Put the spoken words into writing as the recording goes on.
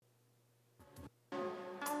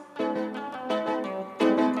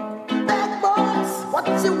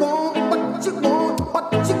All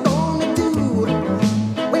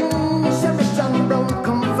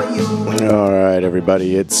right,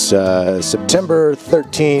 everybody. It's September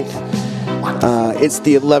 13th. It's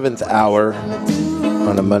the 11th hour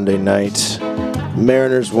on a Monday night.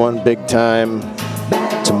 Mariners won big time.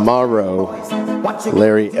 Tomorrow,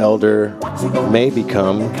 Larry Elder may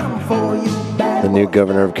become the new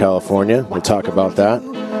governor of California. We'll talk about that.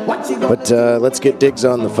 But let's get Diggs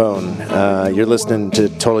on the phone. You're listening to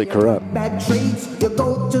Totally Corrupt. Bad trades, you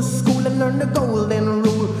go to school and learn the golden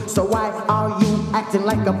rule. So why are you acting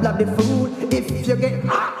like a bloody fool? If you get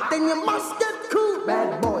hot, then you must get cool.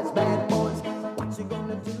 Bad boys, what you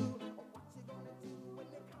gonna do? What you gonna do when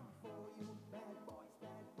they come for you? Bad boys,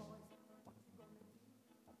 what you gonna do?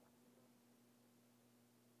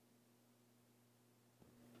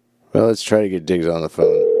 Well, let's try to get Diggs on the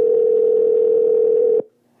phone.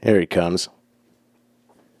 Here he comes.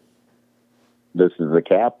 This is the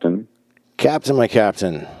captain. Captain, my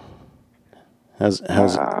captain. How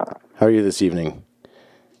are you this evening?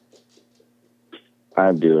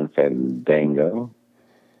 I'm doing fandango.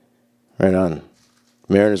 Right on.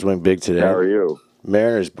 Mariners went big today. How are you?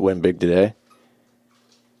 Mariners went big today.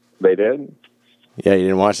 They did? Yeah, you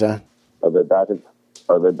didn't watch that? Are they back in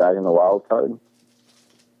the wild card?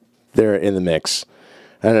 They're in the mix.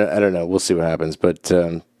 I don't know. We'll see what happens. But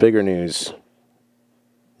bigger news.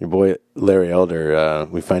 Your boy Larry Elder,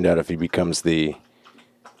 we find out if he becomes the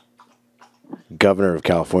governor of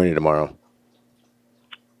California tomorrow.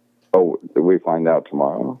 Oh, we find out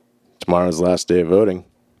tomorrow? Tomorrow's the last day of voting.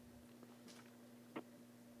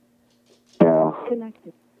 Yeah.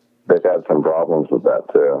 They've had some problems with that,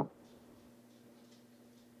 too.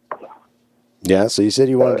 Yeah, so you said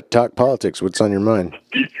you wanted to talk politics. What's on your mind?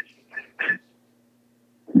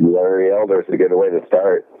 Larry Elder's a good way to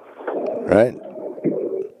start. Right?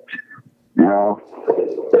 You know,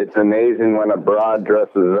 it's amazing when a white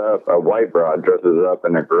broad dresses up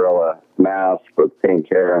in a gorilla mask with pink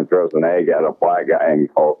hair and throws an egg at a black guy and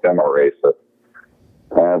calls him a racist.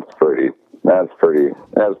 That's pretty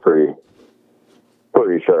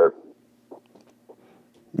sharp.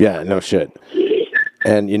 Yeah, no shit.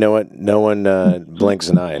 And you know what? No one blinks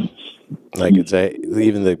an eye. Like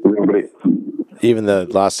even the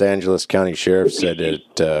Los Angeles County Sheriff said it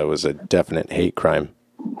was a definite hate crime.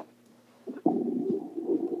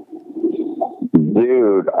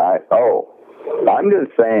 Dude, I'm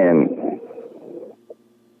just saying,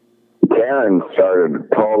 Karen started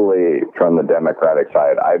totally from the Democratic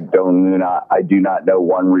side. I do not know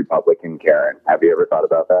one Republican Karen. Have you ever thought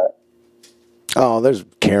about that? Oh, there's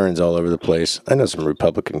Karens all over the place. I know some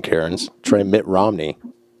Republican Karens. Try Mitt Romney.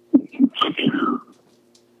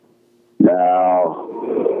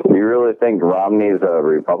 Now, you really think Romney's a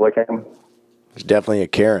Republican? He's definitely a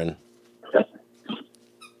Karen.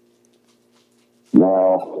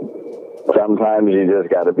 No, sometimes you just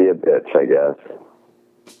got to be a bitch, I guess.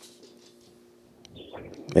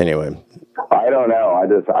 Anyway, I don't know. I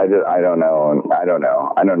don't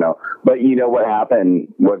know. I don't know. But you know what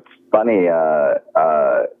happened? What's funny?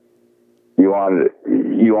 You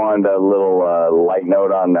wanted a little light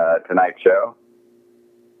note on tonight's show.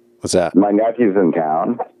 What's that? My nephew's in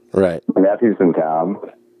town. Right. My nephew's in town.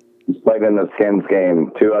 He's played in the Skins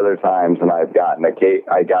game 2 other times, and I got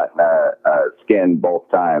a skin both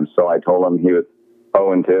times. So I told him he was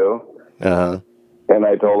 0-2. And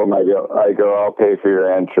I told him, I go, I'll pay for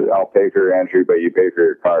your entry. I'll pay for your entry, but you pay for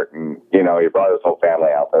your cart. And you know, he brought his whole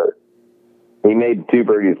family out there. He made 2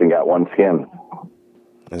 birdies and got 1 skin.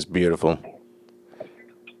 That's beautiful.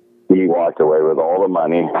 He walked away with all the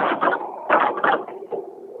money.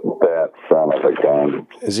 That son of a gun.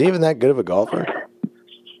 Is he even that good of a golfer?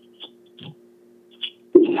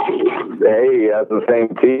 Hey, he has the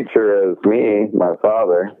same teacher as me, my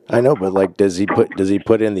father. I know, but like, does he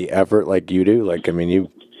put in the effort like you do? Like, I mean, you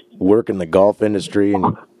work in the golf industry and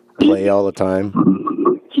you play all the time.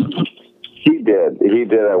 He did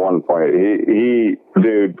at one point. He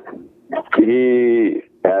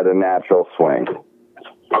had a natural swing,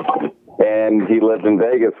 and he lived in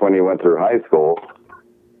Vegas when he went through high school,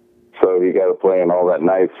 so he got to play in all that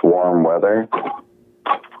nice warm weather.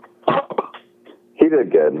 He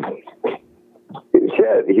did good.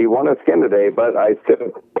 Shit, he won a skin today, but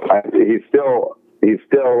he's still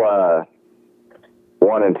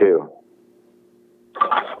 1-2.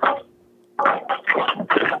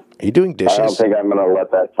 Are you doing dishes? I don't think I'm going to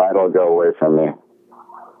let that title go away from me.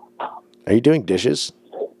 Are you doing dishes?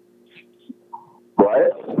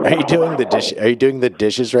 What? Are you doing the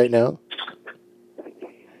dishes right now?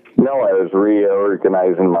 No, I was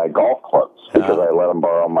reorganizing my golf clubs because I let him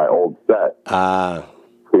borrow my old set.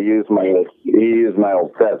 He used my used my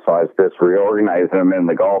old set, so I was just reorganizing them in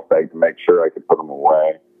the golf bag to make sure I could put them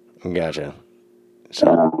away. Gotcha.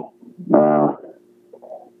 So.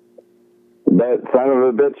 That son of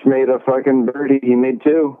a bitch made a fucking birdie. He made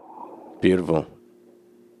 2. Beautiful.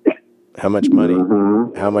 How much money?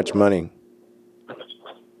 Mm-hmm. How much money?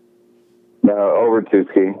 Over 2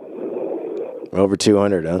 ski. Over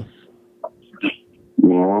 200, huh?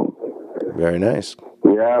 Yeah. Very nice.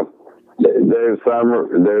 Yeah. There's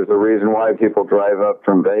a reason why people drive up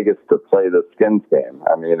from Vegas to play the Skins game.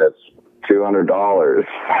 I mean, it's $200.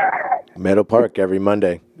 Meadow Park every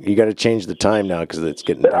Monday. You got to change the time now because it's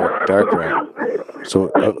getting darker out. So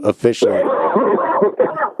officially.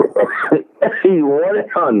 He won it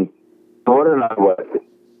on what?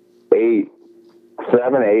 8,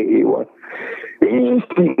 7, 8. He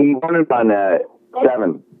won it on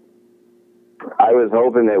 7. I was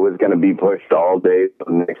hoping it was going to be pushed all day.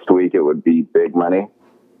 So next week it would be big money.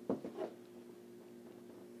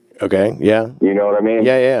 Okay, yeah. You know what I mean?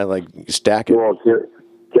 Yeah, like stack it. Well,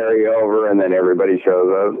 carry over, and then everybody shows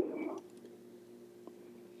up.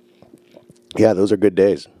 Yeah, those are good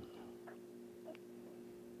days.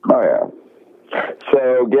 Oh, yeah.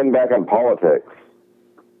 So, getting back on politics.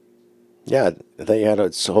 Yeah, I thought you had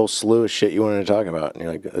a whole slew of shit you wanted to talk about. And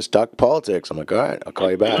you're like, let's talk politics. I'm like, all right, I'll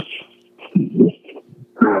call you back.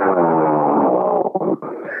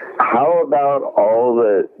 How about all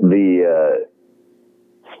the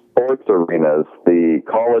sports arenas, the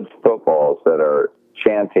college footballs that are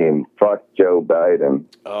chanting "fuck Joe Biden"?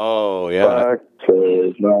 Oh yeah, fuck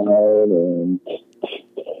Joe Biden.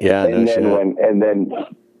 Yeah, and then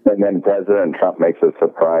President Trump makes a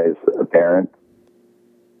surprise appearance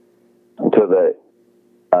to the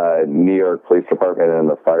New York Police Department and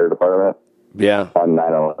the fire department. Yeah, on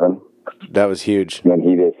 9/11. That was huge.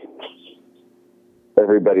 And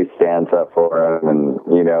everybody stands up for him, and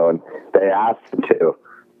and they ask him to.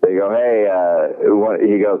 They go, hey,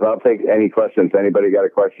 he goes, I'll take any questions. Anybody got a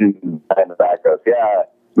question? And the back goes, yeah,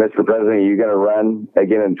 Mr. President, are you going to run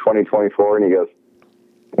again in 2024? And he goes,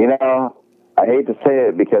 I hate to say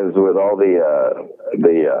it because with all the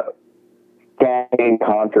campaign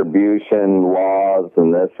contribution laws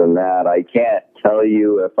and this and that, I can't tell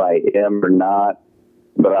you if I am or not,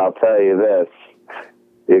 but I'll tell you this.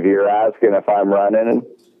 If you're asking if I'm running,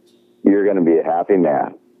 you're going to be a happy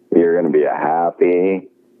man. You're going to be a happy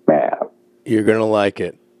man. You're going to like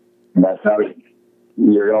it. That's how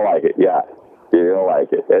you're going to like it. Yeah, you're going to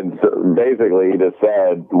like it. And so basically, he just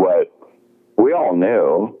said what we all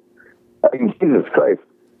knew. I mean, Jesus Christ.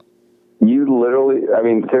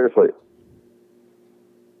 Seriously.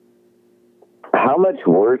 How much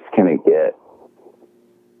worse can it get?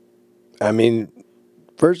 I mean,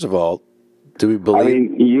 first of all, do we believe? I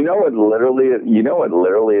mean, you know what literally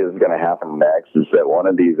is going to happen next is that one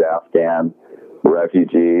of these Afghan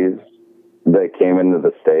refugees that came into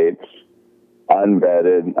the States,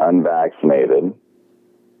 unvetted, unvaccinated,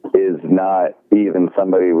 is not even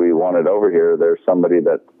somebody we wanted over here. They're somebody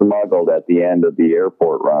that smuggled at the end of the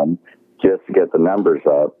airport run just to get the numbers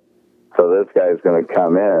up. So this guy's going to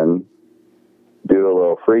come in, do a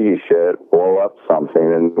little freaky shit, blow up something,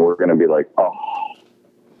 and we're going to be like, oh.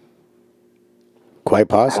 Quite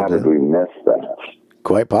possibly. How did we miss that?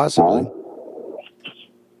 Quite possibly.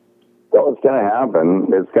 Well, it's going to happen.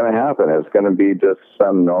 It's going to happen. It's going to be just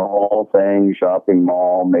some normal thing, shopping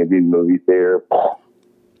mall, maybe movie theater,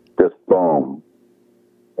 just boom.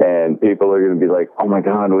 And people are going to be like, oh my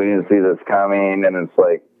God, we didn't see this coming. And it's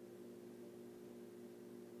like,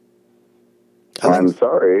 I'm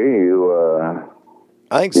sorry, you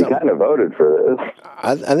kind of voted for this.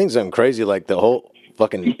 I think something crazy like the whole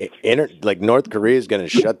fucking like North Korea is going to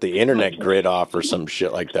shut the internet grid off or some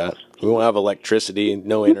shit like that. We won't have electricity,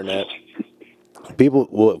 no internet.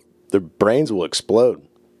 Their brains will explode.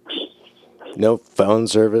 No phone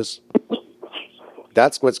service.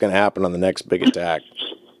 That's what's going to happen on the next big attack.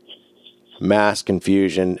 Mass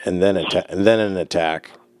confusion and then an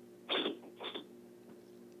attack.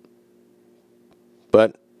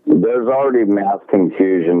 But there's already mass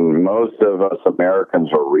confusion. Most of us Americans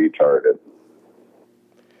are retarded.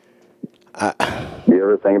 You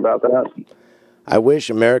ever think about that? I wish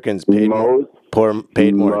Americans paid more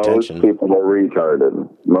attention. Most people are retarded.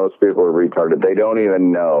 Most people are retarded. They don't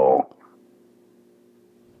even know.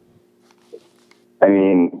 I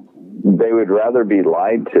mean, they would rather be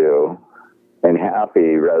lied to and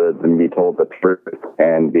happy rather than be told the truth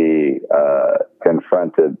and be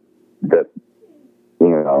confronted that,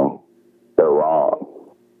 they're wrong.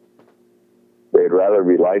 They'd rather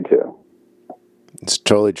be lied to. It's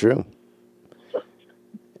totally true.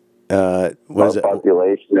 what is it? Our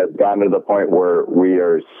population has gotten to the point where we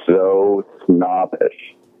are so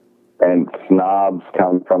snobbish, and snobs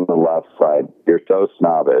come from the left side. You're so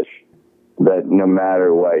snobbish that no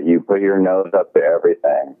matter what, you put your nose up to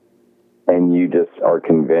everything, and you just are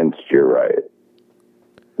convinced you're right.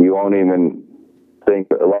 You won't even think,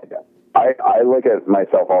 like, I look at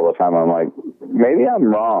myself all the time. I'm like, maybe I'm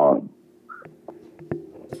wrong.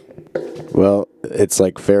 Well, it's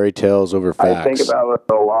like fairy tales over facts. I think about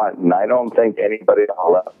it a lot, and I don't think anybody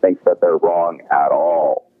on the left thinks that they're wrong at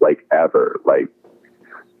all, like, ever. Like,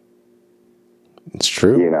 it's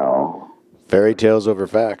true. You know, fairy tales over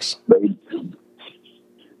facts.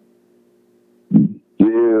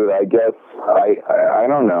 Dude, I guess I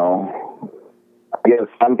don't know. I guess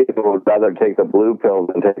some people would rather take the blue pill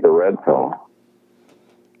than take the red pill.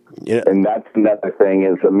 Yeah. And that's another thing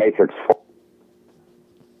is the Matrix 4.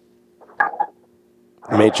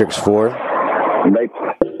 Matrix 4?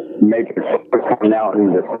 Matrix 4 coming out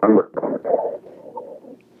in December.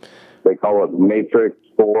 They call it Matrix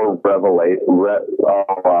 4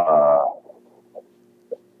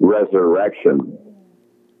 Resurrection.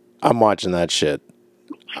 I'm watching that shit.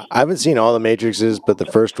 I haven't seen all the Matrixes, but the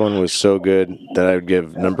first one was so good that I would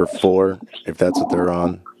give number 4, if that's what they're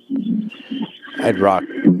on. I'd rock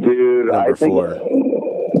Dude, number I think 4.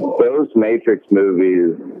 Those Matrix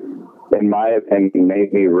movies, in my opinion,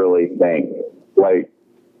 made me really think. Like,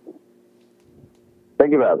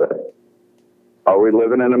 think about it. Are we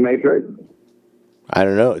living in a Matrix? I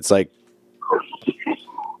don't know. It's like,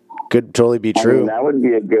 could totally be true. I mean, that would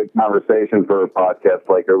be a good conversation for a podcast.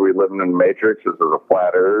 Like, are we living in a Matrix? Is it a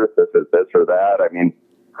flat Earth? Is it this or that? I mean,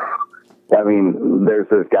 there's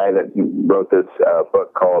this guy that wrote this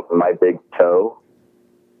book called My Big Toe,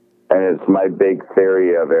 and it's my big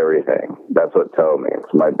theory of everything. That's what toe means.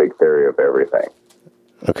 My big theory of everything.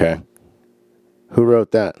 Okay. Who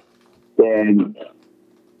wrote that? And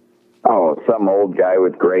some old guy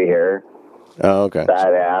with gray hair. Oh, okay.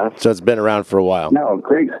 Badass. So it's been around for a while. No,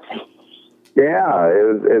 great. Yeah,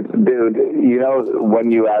 it's dude. You know,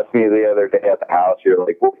 when you asked me the other day at the house, you're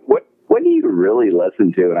like, "What do you really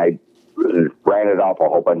listen to?" And I ranted off a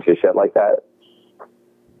whole bunch of shit like that.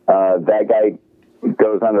 That guy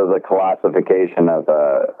goes under the classification of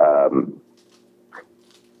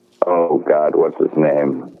oh God, what's his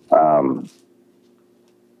name?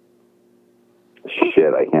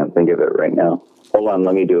 Shit, I can't think of it right now. Hold on,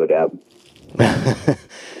 let me do a dab.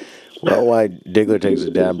 Well, while Diggler takes a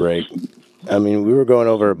dab break, I mean, we were going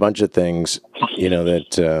over a bunch of things,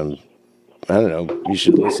 that, I don't know, you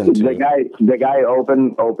should listen to. The guy,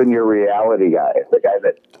 open your reality guy. The guy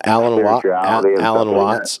that... Alan Watts.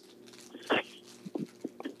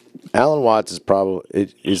 Alan Watts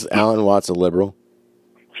is Alan Watts a liberal?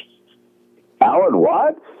 Alan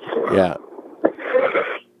Watts? Yeah.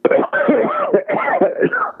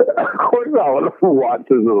 Of course Alan Watts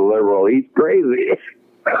is a liberal. He's crazy.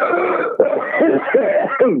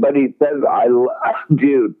 But he says,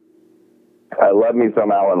 dude, I love me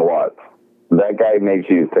some Alan Watts. That guy makes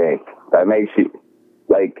you think. That makes you,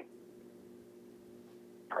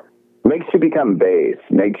 makes you become base.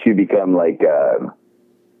 Makes you become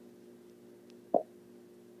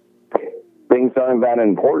things aren't that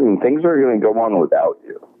important. Things are going to go on without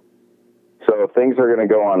you. So if things are going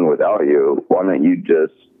to go on without you, why don't you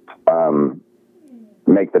just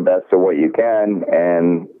make the best of what you can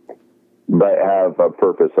but have a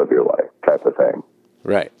purpose of your life type of thing.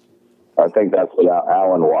 Right. I think that's what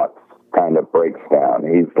Alan Watts kind of breaks down.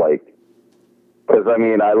 He's like, because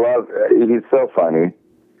he's so funny.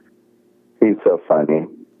 He's so funny.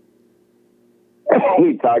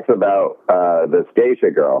 He talks about this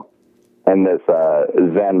geisha girl and this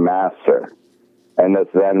Zen master. And this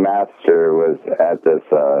Zen master was at this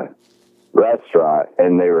restaurant,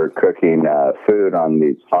 and they were cooking food on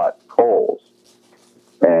these hot coals.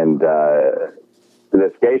 And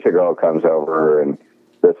this geisha girl comes over, and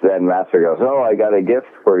the Zen master goes, "Oh, I got a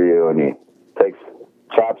gift for you." And he takes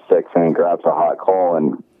chopsticks and he grabs a hot coal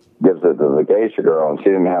and gives it to the geisha girl. And she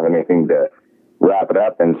didn't have anything to wrap it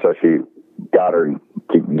up, and so she got her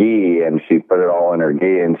ghee and she put it all in her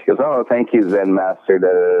ghee. And she goes, "Oh, thank you, Zen master." Da,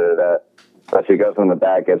 da, da, da. So she goes in the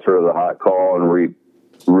back, gets rid of the hot coal, and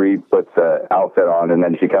puts the outfit on. And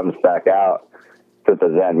then she comes back out to the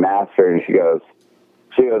Zen master, and she goes,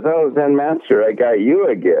 "Oh, Zen master, I got you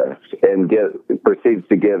a gift," and proceeds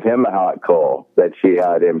to give him a hot coal that she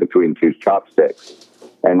had in between two chopsticks.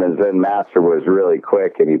 And the Zen master was really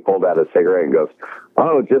quick, and he pulled out a cigarette and goes,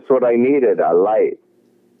 "Oh, just what I needed, a light."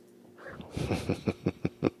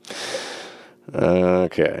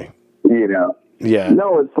 Okay. Yeah.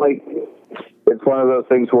 No, it's one of those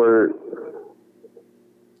things where,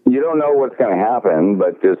 you don't know what's going to happen,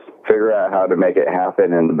 but just figure out how to make it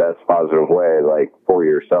happen in the best positive way, like for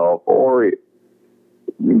yourself, or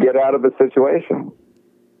get out of a situation.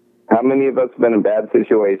 How many of us have been in bad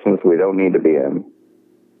situations we don't need to be in?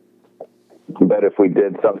 But if we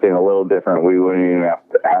did something a little different, we wouldn't even have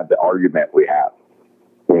to have the argument we have.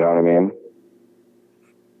 You know what I mean?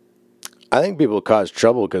 I think people cause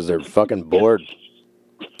trouble because they're fucking bored,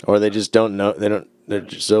 or they just don't know. They're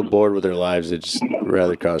just so bored with their lives. They just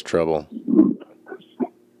rather cause trouble.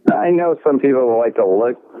 I know some people like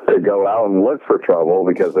to go out and look for trouble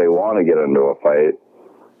because they want to get into a fight.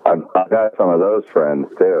 I've got some of those friends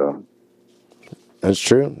too. That's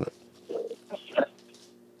true.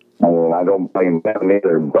 I mean, I don't blame them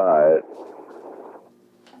either, but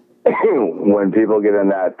when people get in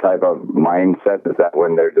that type of mindset, is that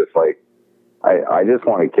when they're just like, I just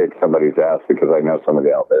want to kick somebody's ass because I know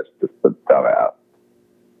somebody out there's just a dumbass.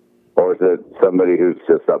 Or is it somebody who's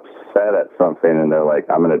just upset at something and they're like,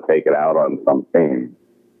 I'm going to take it out on something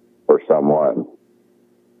or someone?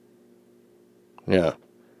 Yeah.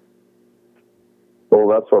 Well,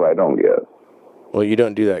 that's what I don't get. Well, you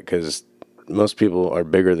don't do that because most people are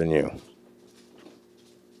bigger than you.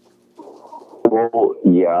 Well,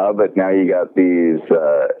 yeah, but now you got these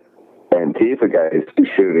Antifa guys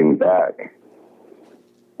shooting back.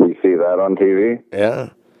 You see that on TV?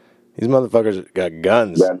 Yeah. These motherfuckers got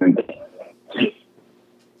guns.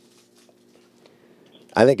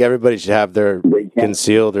 I think everybody should have their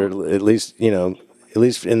concealed, or at least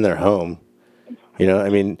in their home. You know, I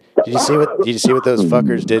mean, did you see what those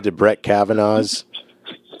fuckers did to Brett Kavanaugh's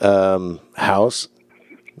house?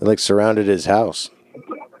 They like surrounded his house.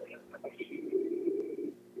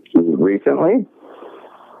 Recently?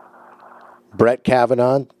 Brett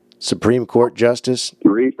Kavanaugh, Supreme Court Justice.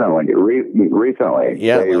 Recently.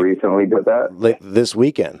 Yeah, they recently did that. Like this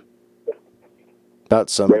weekend. About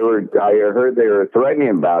some. I heard they were threatening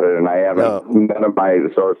about it, and I haven't. None of my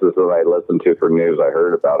sources that I listened to for news, I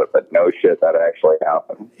heard about it, but no shit, that actually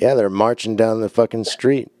happened. Yeah, they're marching down the fucking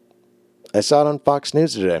street. I saw it on Fox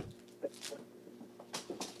News today.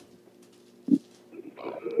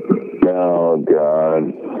 Oh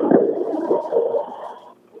God.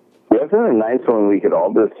 Wasn't it nice when we could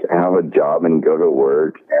all just have a job and go to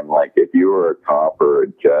work, and like if you were a cop or a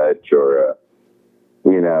judge or a,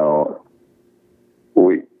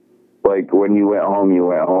 when you went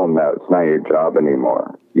home, that's not your job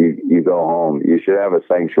anymore. You go home. You should have a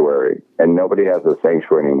sanctuary, and nobody has a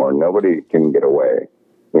sanctuary anymore. Nobody can get away.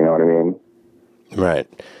 You know what I mean? Right.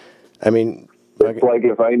 I mean, it's like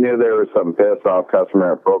if I knew there was some pissed off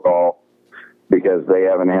customer at Pro Golf because they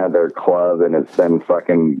haven't had their club and it's been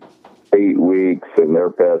fucking 8 weeks and they're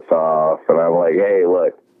pissed off, and I'm like, hey,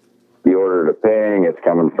 look, the order to ping, it's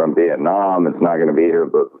coming from Vietnam. It's not going to be here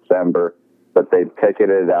until December. But they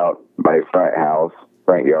ticketed out my front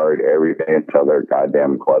yard every day until their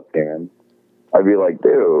goddamn club came in. I'd be like,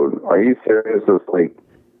 dude, are you serious? It's like,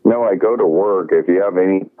 no, I go to work. If you have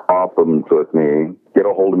any problems with me, get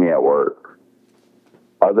a hold of me at work.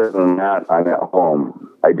 Other than that, I'm at home.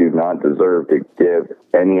 I do not deserve to give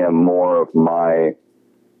any more of my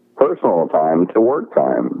personal time to work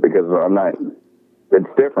time because it's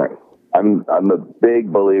different. I'm a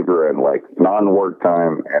big believer in like non-work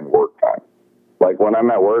time and work time. Like when I'm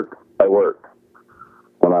at work, I work.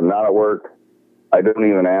 When I'm not at work, I don't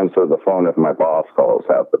even answer the phone if my boss calls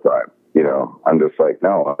half the time. You know, I'm just like,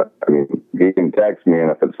 no, I mean, he can text me and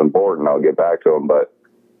if it's important, I'll get back to him. But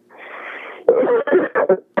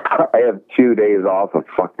I have 2 days off a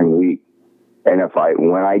fucking week. And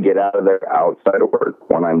when I get out of there outside of work,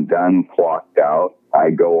 when I'm done, clocked out, I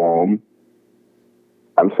go home.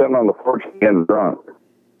 I'm sitting on the porch getting drunk.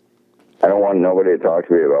 I don't want nobody to talk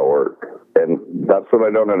to me about work. And that's what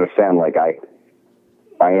I don't understand. Like, I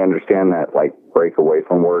understand that, like, break away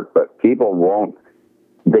from work, but people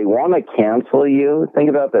they want to cancel you. Think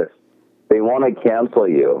about this. They want to cancel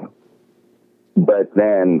you, but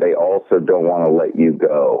then they also don't want to let you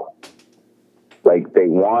go. Like, they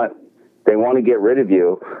want to get rid of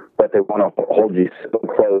you, but they want to hold you so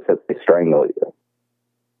close that they strangle you.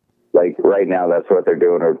 Like, right now, that's what they're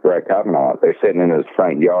doing with Brett Kavanaugh. They're sitting in his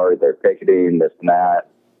front yard. They're picketing this and that.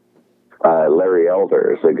 Larry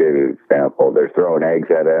Elder is a good example. They're throwing eggs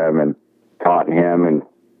at him and taunting him. And,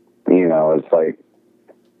 it's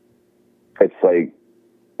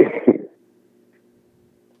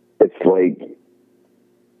like,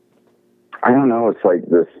 I don't know. It's like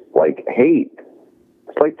this, like, hate.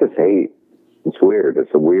 It's like this hate. It's weird.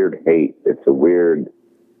 It's a weird hate. It's a weird...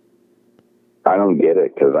 I don't get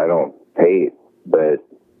it because I don't hate, but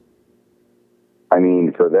I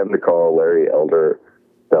mean, for them to call Larry Elder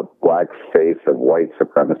the black face of white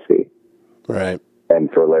supremacy. Right. And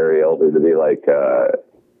for Larry Elder to be like,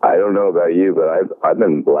 I don't know about you, but I've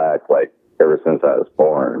been black like ever since I was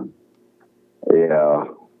born. You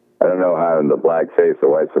know, I don't know how I'm the black face of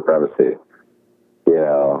white supremacy. You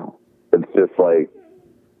know, it's just like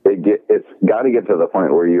it's got to get to the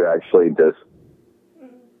point where you actually just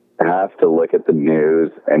have to look at the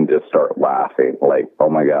news and just start laughing. Like, oh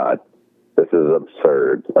my God, this is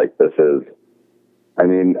absurd. Like, this is, I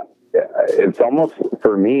mean, it's almost,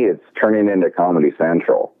 for me, it's turning into Comedy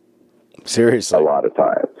Central. Seriously. A lot of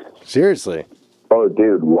times. Seriously. Oh,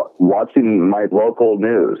 dude, watching my local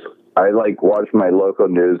news. I like watch my local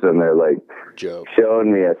news and they're like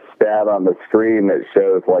showing me a stat on the screen that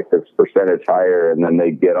shows like this percentage higher, and then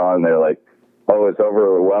they get on, they're like, oh, it's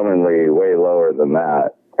overwhelmingly way lower than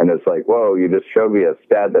that. And it's like, whoa, you just showed me a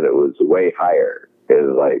stat that it was way higher.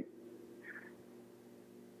 It's like,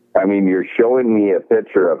 I mean, you're showing me a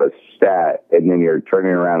picture of a stat and then you're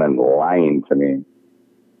turning around and lying to me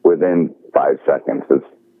within 5 seconds.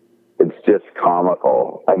 It's just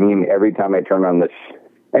comical. I mean, every time I turn on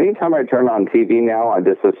anytime I turn on TV now, I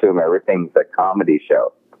just assume everything's a comedy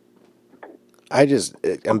show.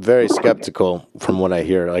 I'm very skeptical from what I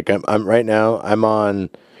hear. Like I'm right now, I'm on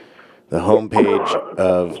the homepage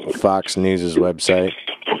of Fox News' website.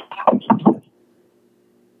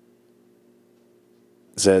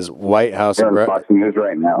 It says White House. You're on Fox News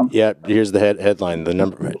right now. Yeah, here's the headline. The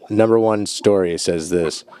number one story says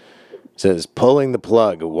this. It says, pulling the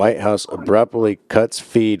plug, White House abruptly cuts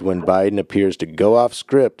feed when Biden appears to go off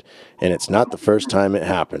script, and it's not the first time it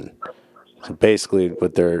happened. So basically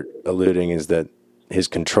what they're alluding is that his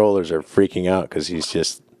controllers are freaking out because he's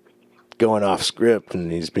just going off script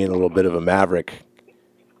and he's being a little bit of a maverick.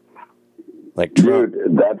 Like Trump.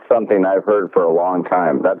 Dude, that's something I've heard for a long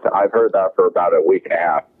time. I've heard that for about a week and a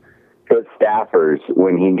half. His staffers,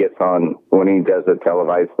 when he does a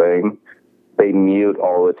televised thing, they mute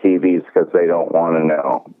all the TVs because they don't want to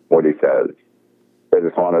know what he says. They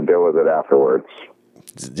just want to deal with it afterwards.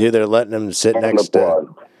 Dude, they're letting him sit next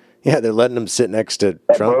to... Yeah, they're letting him sit next to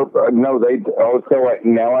Trump. No,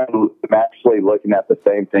 now I'm actually looking at the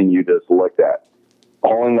same thing you just looked at.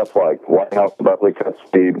 Pulling the plug. White House abruptly cuts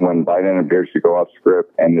feed when Biden appears to go off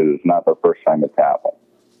script, and it is not the first time it's happened.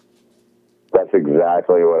 That's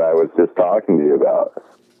exactly what I was just talking to you about.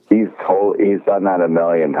 He's done that a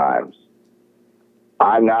million times.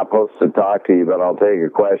 I'm not supposed to talk to you, but I'll take a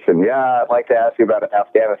question. Yeah, I'd like to ask you about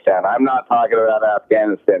Afghanistan. I'm not talking about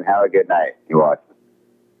Afghanistan. Have a good night. You watch.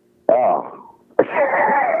 Oh.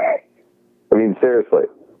 I mean, seriously.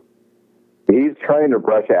 He's trying to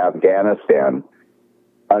brush Afghanistan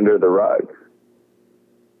under the rug.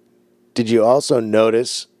 Did you also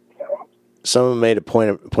notice, someone made a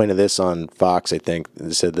point of this on Fox, I think,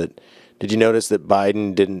 they said that, did you notice that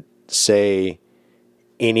Biden didn't say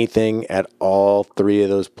anything at all three of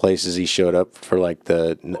those places he showed up for, like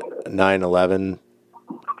the 9/11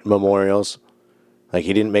 memorials? Like,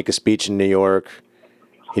 he didn't make a speech in New York.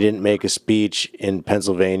 He didn't make a speech in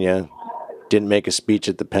Pennsylvania. Didn't make a speech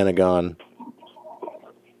at the Pentagon.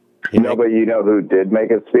 But you know who did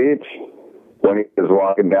make a speech? When he was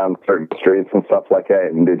walking down certain streets and stuff like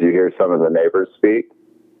that. And did you hear some of the neighbors speak?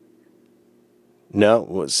 No.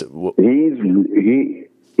 He's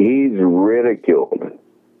ridiculed.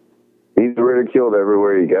 He's ridiculed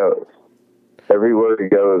everywhere he goes. Everywhere he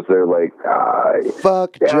goes, they're like,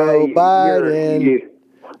 fuck Joe Biden.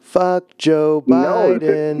 Fuck Joe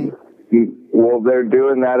Biden. Well, they're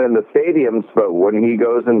doing that in the stadiums, but when he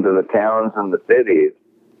goes into the towns and the cities,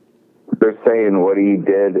 they're saying what he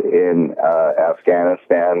did in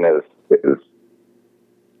Afghanistan is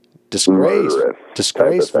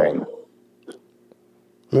disgraceful.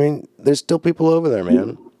 I mean, there's still people over there,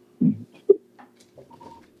 man.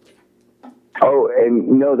 Oh,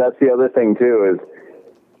 and no, that's the other thing too, is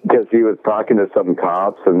because he was talking to some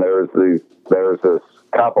cops, and there was this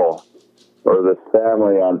couple or this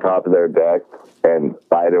family on top of their deck, and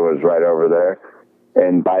Biden was right over there,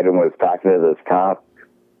 and Biden was talking to this cop,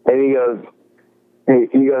 and he goes,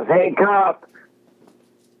 hey cop,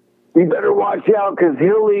 you better watch out because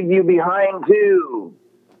he'll leave you behind too.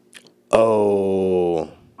 Oh,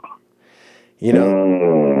 you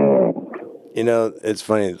know, it's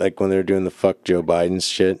funny. Like when they were doing the fuck Joe Biden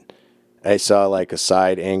shit, I saw like a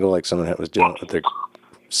side angle, like someone was doing with their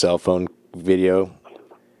cell phone video,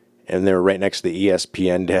 and they were right next to the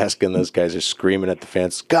ESPN desk, and those guys are screaming at the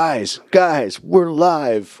fans, guys, we're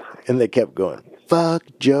live, and they kept going, fuck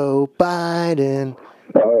Joe Biden.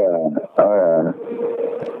 Oh yeah.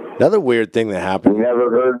 Another weird thing that happened. You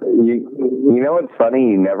never heard. You know what's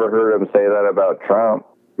funny? You never heard him say that about Trump.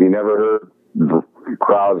 You never heard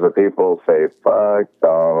crowds of people say, fuck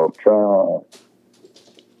Donald Trump.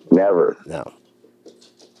 Never.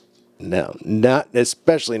 No, not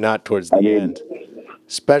especially not towards the end.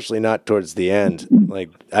 Especially not towards the end. Like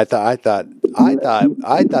I thought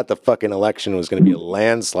the fucking election was going to be a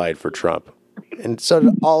landslide for Trump, and so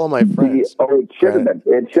did all of my friends. It should have been.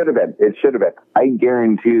 It should have been. It should have been. I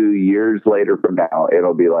guarantee you, years later from now,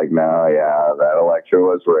 it'll be like, no, yeah, that election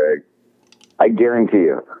was rigged. I guarantee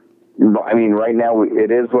you. I mean, right now,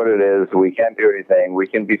 it is what it is. We can't do anything. We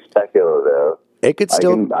can be speculative. It could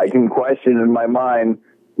still. I can question in my mind,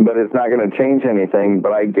 but it's not going to change anything.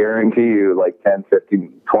 But I guarantee you, like 10,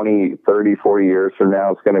 15, 20, 30, 40 years from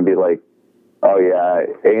now, it's going to be like, oh, yeah,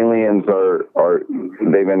 aliens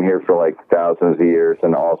they've been here for like thousands of years,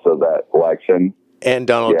 and also that election. And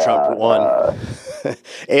Donald Trump won.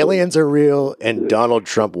 Aliens are real, and Donald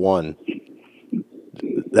Trump won.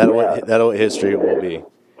 That'll what history will be.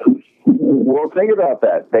 Well, think about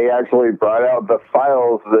that. They actually brought out the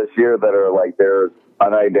files this year that are like there's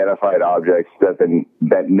unidentified objects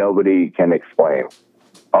that nobody can explain.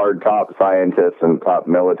 Our top scientists and top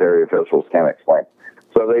military officials can't explain.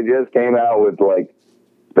 So they just came out with like,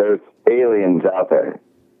 there's aliens out there.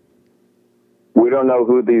 We don't know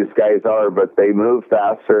who these guys are, but they move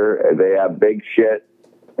faster. They have big shit,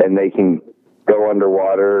 and they can go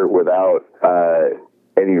underwater without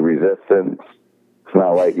any resistance. It's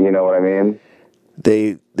not like, you know what I mean?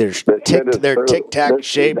 They're tic tac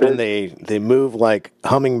shaped, and they move like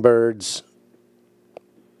hummingbirds.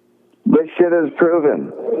 This shit is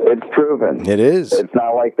proven. It's proven. It is. It's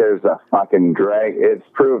not like there's a fucking drag. It's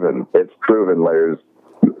proven. It's proven.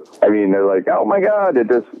 They're like, oh my God, it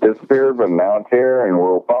just disappeared, but now it's here, and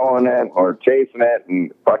we're following it, or chasing it,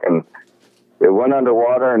 and fucking, it went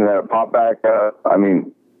underwater, and then it popped back up. I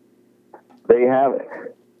mean, they have it.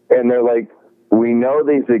 And they're like, we know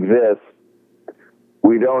these exist.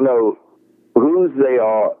 We don't know who they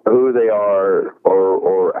are,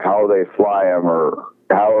 or how they fly them, or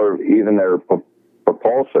how even their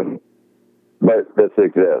propulsion. But this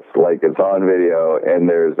exists. Like, it's on video, and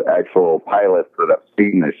there's actual pilots that have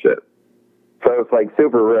seen this shit. So it's like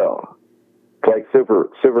super real. It's like super,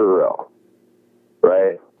 super real.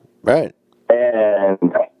 Right? Right.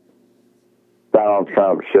 And Donald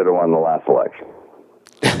Trump should have won the last election.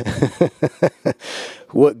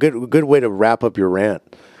 What good way to wrap up your rant.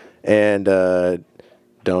 And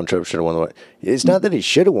Donald Trump should have won the one. It's not that he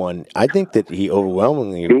should have won. I think that he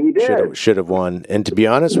overwhelmingly should have won. And to be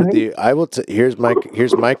honest with you, I will. Here's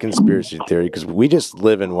my conspiracy theory, because we just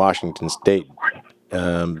live in Washington State.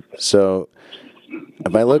 So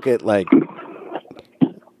if I look at, like,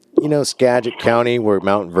 Skagit County, where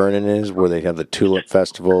Mount Vernon is, where they have the Tulip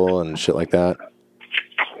Festival and shit like that.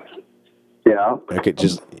 Yeah.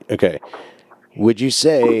 Okay. Would you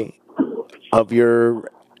say of your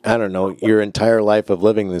entire life of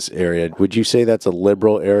living this area, would you say that's a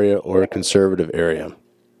liberal area or a conservative area?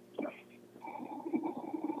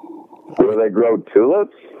 Where they grow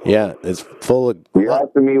tulips? Yeah, it's full of... You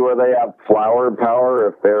asking me where they have flower power,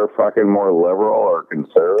 if they're fucking more liberal or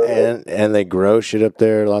conservative? And they grow shit up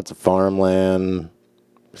there, lots of farmland.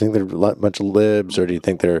 You think they're a bunch of libs, or do you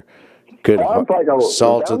think they're good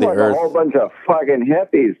salt of the earth? A whole bunch of fucking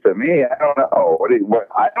hippies to me. I don't know.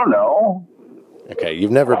 I don't know. Okay,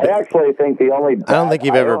 you've never been... I actually think the only... I don't think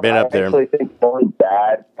you've ever been up there. I actually think the only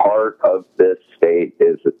bad part of this state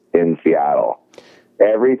is in Seattle.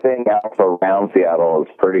 Everything else around Seattle is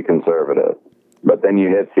pretty conservative. But then you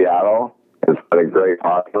hit Seattle, it's got a great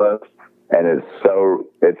populace, and it's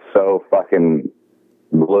so fucking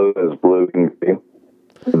blue as blue can be,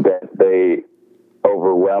 that they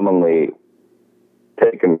overwhelmingly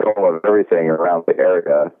take control of everything around the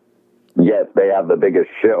area, yet they have the biggest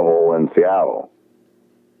shithole in Seattle.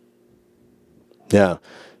 Yeah.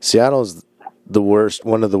 Seattle's the worst,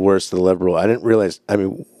 one of the worst of the liberal. I didn't realize,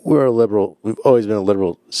 we're a liberal, we've always been a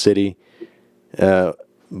liberal city,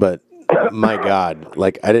 but my God,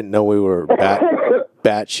 like, I didn't know we were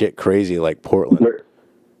batshit crazy like Portland.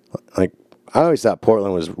 Like, I always thought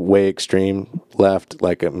Portland was way extreme left. I was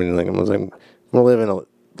like, I'm gonna live in a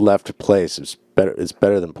left place. It's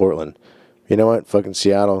better than Portland. You know what? Fucking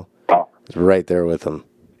Seattle is right there with them.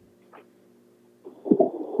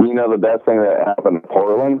 You know the best thing that happened in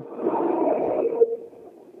Portland?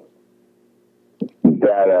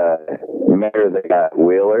 That mayor that got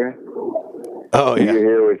Wheeler. Oh, yeah. Did you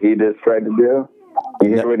hear what he just tried to do? You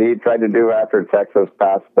hear what he tried to do after Texas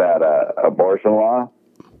passed that abortion law?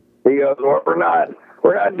 He goes, well, we're not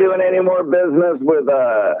doing any more business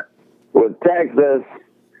with Texas,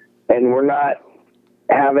 and we're not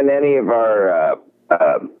having any of our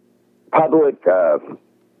public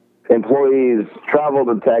employees travel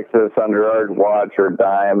to Texas under our watch or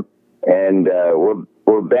dime, and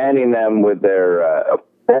we're banning them with their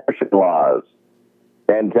abortion laws.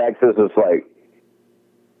 And Texas is like,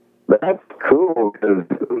 that's cool because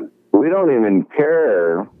we don't even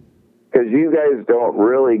care because you guys don't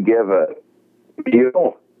really give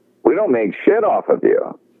we don't make shit off of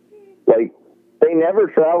you. Like, they never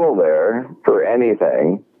travel there for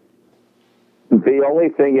anything. The only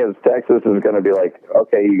thing is Texas is going to be like,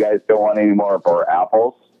 okay, you guys don't want any more of our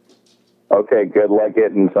apples? Okay, good luck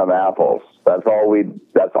getting some apples. That's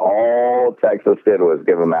all Texas did was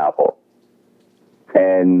give them apples.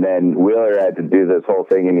 And then Wheeler had to do this whole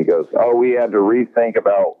thing, and he goes, oh, we had to rethink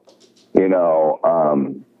about,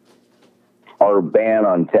 our ban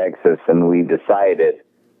on Texas, and we decided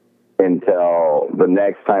until the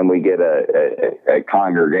next time we get a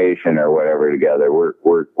congregation or whatever together,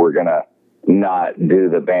 we're going to not do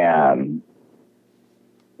the ban.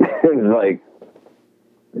 It's like,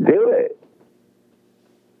 do it.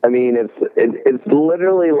 I mean, it's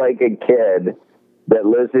literally like a kid that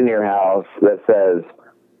lives in your house that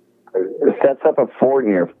sets up a fort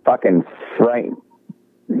in your fucking front,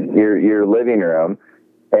 your living room,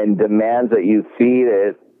 and demands that you feed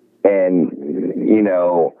it and,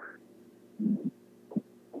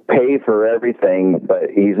 pay for everything, but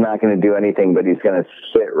he's not going to do anything, but he's going to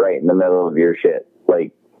sit right in the middle of your shit.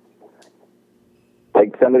 Like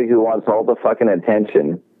somebody who wants all the fucking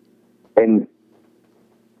attention, and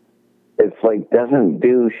it's like, doesn't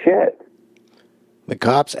do shit. The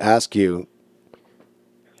cops ask you,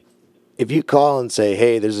 if you call and say,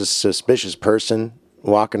 hey, there's a suspicious person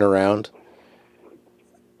walking around,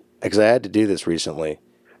 because I had to do this recently,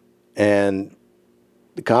 and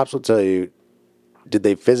the cops will tell you, did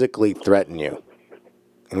they physically threaten you?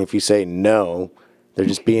 And if you say no, they're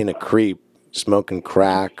just being a creep, smoking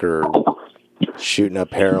crack or shooting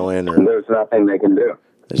up heroin. Or there's nothing they can do.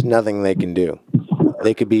 There's nothing they can do.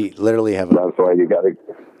 They could be literally have, that's why you got to,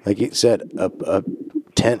 like you said, a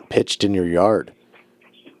tent pitched in your yard.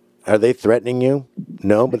 Are they threatening you?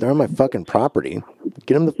 No, but they're on my fucking property.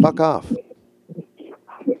 Get them the fuck off.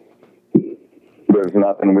 There's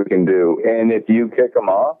nothing we can do. And if you kick them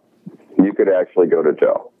off, you could actually go to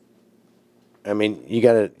jail. I mean, you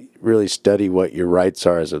got to really study what your rights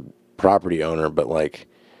are as a property owner, but like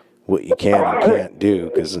what you can and can't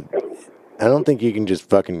do, because I don't think you can just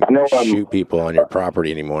fucking shoot people on your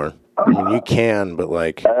property anymore. I mean, you can, but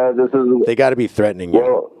like they got to be threatening you.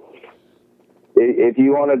 Well, if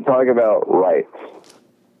you want to talk about rights,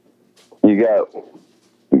 you got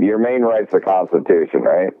your main right's the Constitution,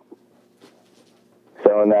 right?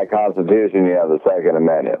 So in that Constitution, you have the Second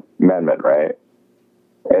Amendment, right?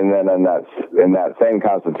 And then in that same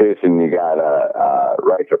Constitution, you got a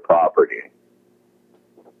right to property.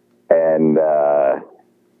 And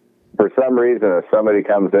for some reason, if somebody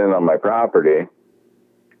comes in on my property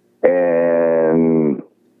and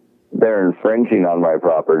they're infringing on my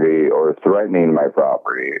property or threatening my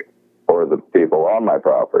property or the people on my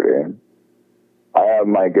property, I have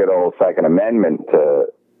my good old Second Amendment to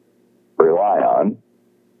rely on.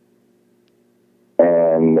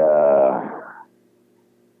 And,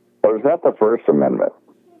 or is that the First Amendment?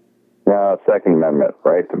 No, Second Amendment,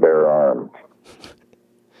 right to bear arms.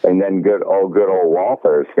 And then good old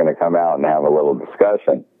Walther is going to come out and have a little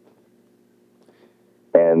discussion.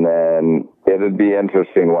 And then it'd be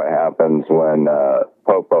interesting what happens when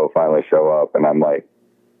Popo finally show up. And I'm like,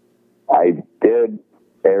 I did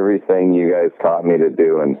everything you guys taught me to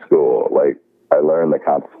do in school. Like, I learned the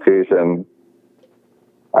Constitution.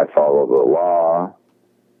 I followed the law.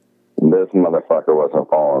 This motherfucker wasn't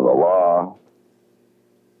following the law.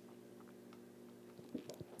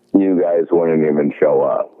 You guys wouldn't even show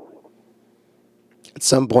up. At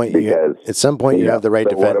some point, you have the right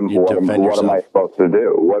to defend yourself. What am I supposed to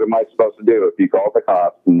do? What am I supposed to do if you call the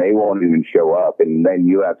cops and they won't even show up, and then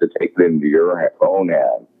you have to take it into your own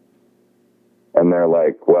hands? And they're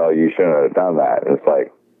like, well, you shouldn't have done that. And it's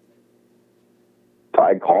like,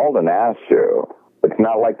 I called and asked you. It's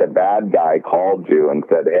not like the bad guy called you and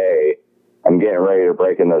said, hey, I'm getting ready to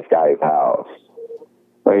break in this guy's house.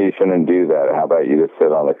 Well, you shouldn't do that. How about you just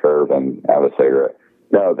sit on the curb and have a cigarette?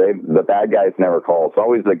 No, the bad guys never call. It's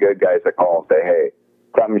always the good guys that call and say, hey,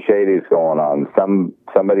 something shady's going on.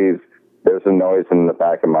 There's a noise in the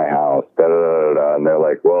back of my house. Da, da, da, da. And they're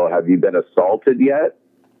like, well, have you been assaulted yet?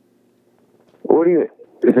 So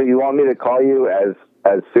you want me to call you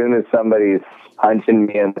as soon as somebody's punching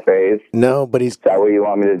me in the face? No, but is that what you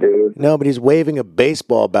want me to do? No, but he's waving a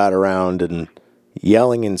baseball bat around and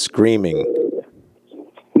yelling and screaming.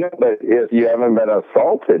 No, but if you haven't been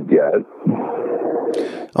assaulted yet.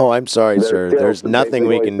 Oh, I'm sorry, sir. There's nothing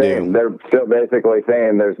we can do. They're still basically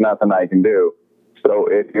saying there's nothing I can do. So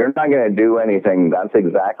if you're not going to do anything, that's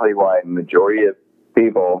exactly why majority of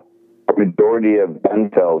gun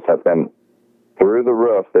sales have been through the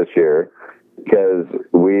roof this year, because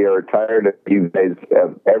we are tired of you guys,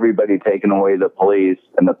 of everybody taking away the police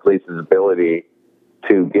and the police's ability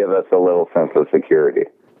to give us a little sense of security.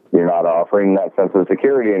 You're not offering that sense of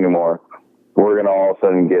security anymore. We're going to all of a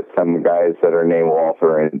sudden get some guys that are named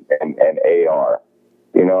Walther and AR.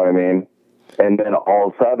 You know what I mean? And then all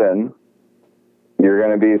of a sudden, you're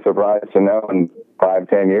going to be surprised to know in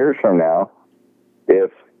 5-10 years from now,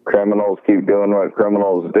 if criminals keep doing what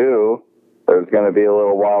criminals do, there's going to be a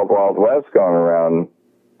little wild, wild west going around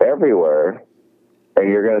everywhere. And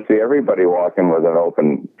you're going to see everybody walking with an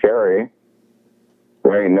open carry.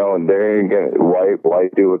 Right? No, why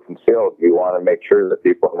do it concealed? You want to make sure that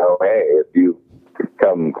people know, hey, if you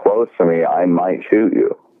come close to me, I might shoot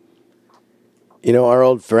you. You know, our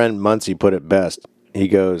old friend Muncie put it best. He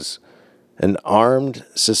goes, an armed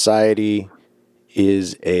society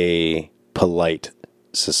is a polite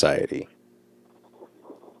society.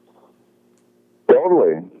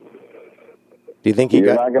 Totally. Do you think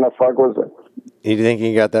You're not going to fuck with it? Do you think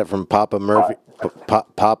he got that from Papa Murphy,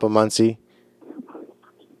 Papa Muncie?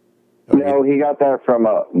 No, he got that from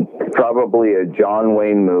probably a John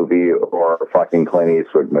Wayne movie or a fucking Clint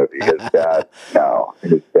Eastwood movie. His dad, no.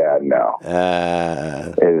 His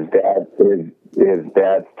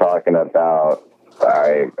dad's talking about,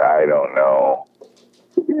 I don't know.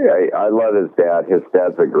 Yeah, I love his dad. His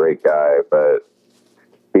dad's a great guy, but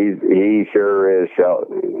he sure is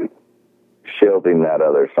shielding that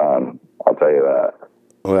other son. I'll tell you that.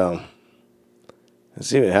 Well, let's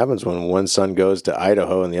see what happens when one son goes to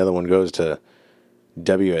Idaho and the other one goes to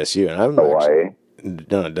WSU. And I'm Hawaii.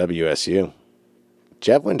 No, WSU.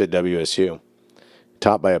 Jeff went to WSU,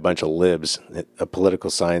 taught by a bunch of libs, a political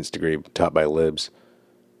science degree taught by libs.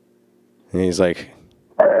 And he's like,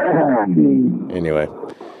 anyway,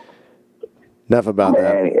 enough about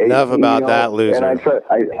that. Enough about that loser. And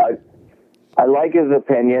I like his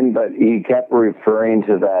opinion, but he kept referring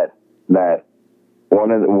to that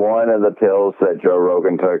one of the pills that Joe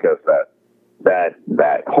Rogan took us,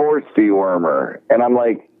 that horse dewormer. And I'm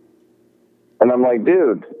like,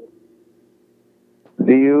 dude,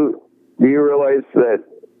 do you realize that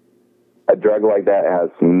a drug like that has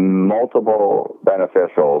multiple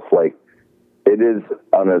beneficials? Like, it is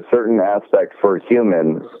on a certain aspect for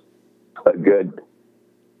humans a good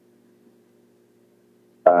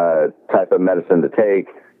type of medicine to take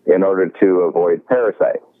in order to avoid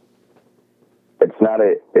parasites. It's not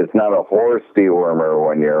a horse dewormer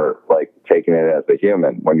when you're like taking it as a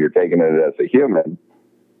human. When you're taking it as a human,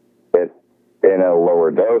 it's in a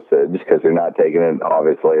lower dosage because you're not taking it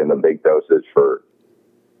obviously in the big dosage for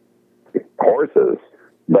horses,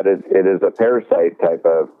 but it is a parasite type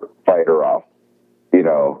of fighter off, you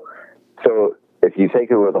know. So if you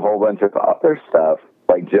take it with a whole bunch of other stuff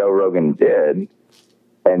like Joe Rogan did,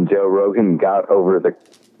 and Joe Rogan got over the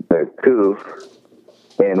coof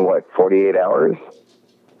in 48 hours?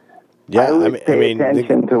 Yeah, I would pay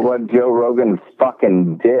attention to what Joe Rogan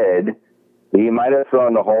fucking did. He might have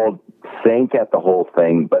thrown the whole sink at the whole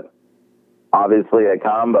thing, but obviously a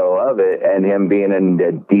combo of it and him being in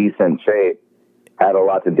a decent shape had a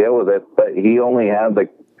lot to deal with it. But he only had the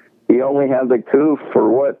coof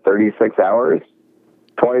for 36 hours,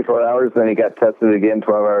 24 hours. Then he got tested again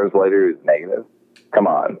 12 hours later. He was negative. Come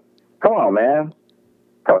on, man.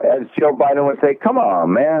 As Joe Biden would say, come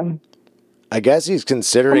on, man. I guess he's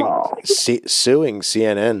considering suing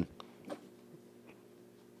CNN.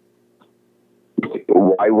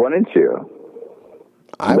 Why wouldn't you?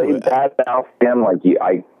 I would. Badmouth him like you.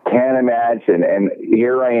 I can't imagine. And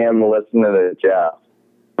here I am listening to Jeff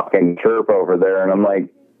fucking chirp over there, and I'm like,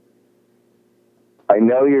 I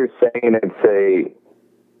know you're saying it's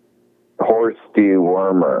a horse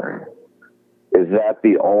dewormer. Is that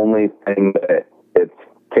the only thing that it's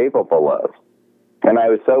capable of? And I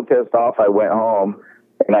was so pissed off, I went home,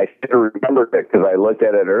 and I should have remembered it because I looked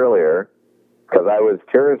at it earlier because I was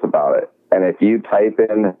curious about it. And if you type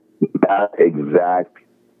in that exact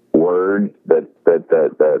word, the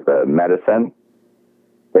medicine,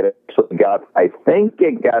 it actually got, I think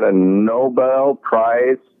it got a Nobel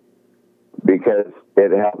Prize because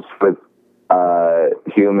it helps with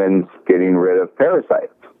humans getting rid of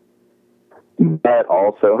parasites. But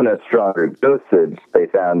also in a stronger dosage, they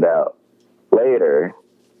found out later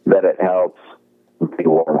that it helps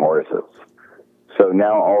deworm horses. So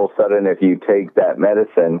now all of a sudden, if you take that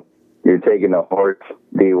medicine, you're taking a horse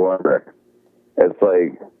dewormer. It's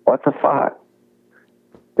like, what the fuck?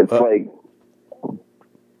 It's like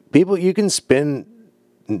people. You can spin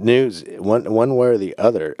news one way or the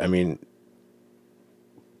other. I mean,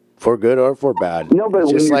 for good or for bad. No, but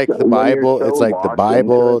it's just like the Bible. so It's like the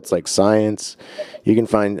Bible. It's like science. You can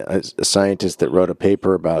find a scientist that wrote a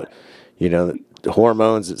paper about,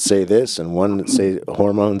 hormones that say this and one that say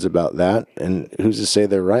hormones about that, and who's to say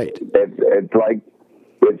they're right?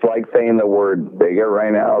 It's like saying the word bigot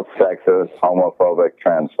right now: sexist, homophobic,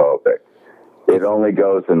 transphobic. It only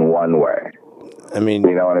goes in one way. I mean,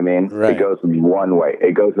 you know what I mean? Right. It goes in one way.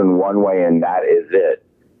 It goes in one way, and that is it.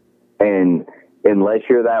 And unless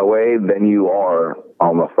you're that way, then you are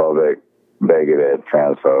homophobic, bigoted,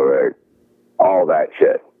 transphobic, all that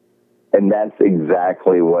shit. And that's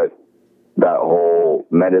exactly what that whole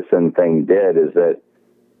medicine thing did, is that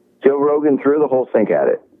Joe Rogan threw the whole sink at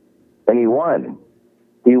it. And he won.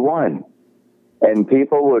 He won. And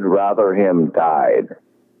people would rather him died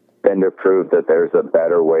than to prove that there's a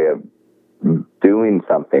better way of doing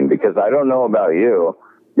something. Because I don't know about you.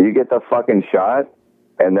 You get the fucking shot,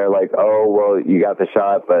 and they're like, oh, well, you got the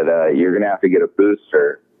shot, but you're going to have to get a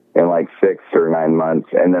booster in like 6 or 9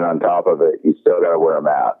 months. And then on top of it, you still got to wear a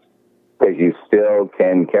mask. Because you still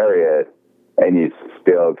can carry it, and you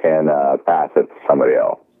still can pass it to somebody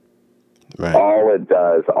else. Right. All it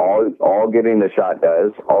does, all getting the shot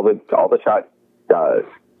does, all the shot does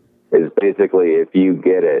is basically, if you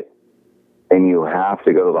get it and you have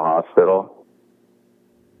to go to the hospital,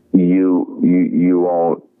 you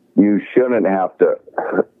shouldn't have to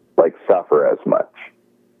like suffer as much.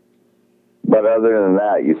 But other than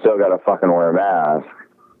that, you still got to fucking wear a mask.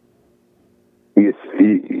 You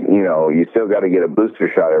still got to get a booster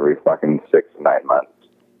shot every fucking 6 to 9 months.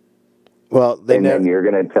 Well, then you're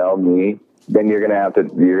going to tell me, you're going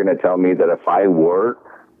to tell me that if I work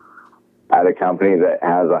at a company that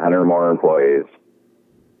has 100 more employees,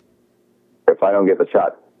 if I don't get the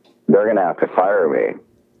shot, they're going to have to fire me.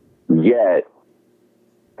 Yet,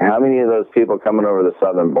 how many of those people coming over the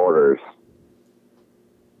southern borders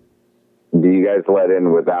do you guys let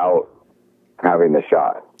in without having the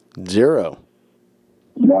shot? 0.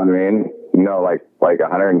 You know what I mean? Like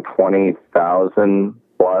 120,000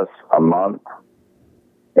 plus a month.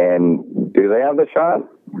 And do they have the shot?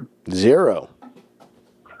 0.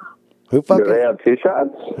 Who fucking? Do they have 2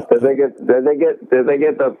 shots? Did they get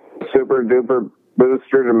the super duper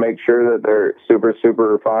booster to make sure that they're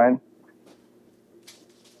super fine?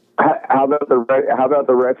 How about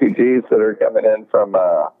the refugees that are coming in from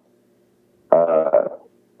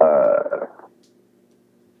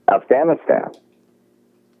Afghanistan?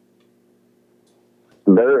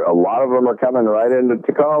 A lot of them are coming right into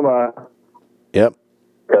Tacoma. Yep.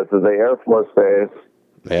 Because of the Air Force Base.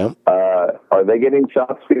 Yeah. Are they getting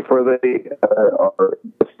shots before they are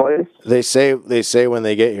displaced? They say when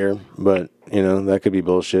they get here, but that could be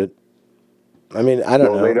bullshit. I mean, I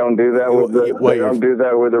don't know. They don't do that with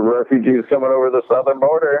the refugees coming over the southern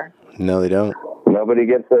border. No, they don't. Nobody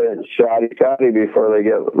gets a shotty before they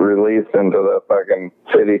get released into the fucking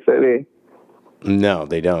city. No,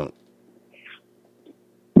 they don't.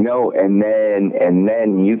 No, and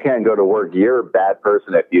then you can't go to work. You're a bad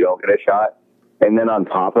person if you don't get a shot. And then on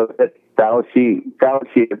top of it, Fauci, I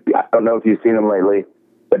don't know if you've seen him lately,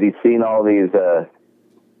 but he's seen all these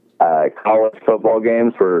college football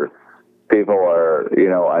games where people are,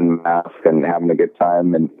 unmasked and having a good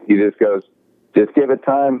time. And he just goes, just give it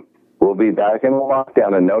time. We'll be back in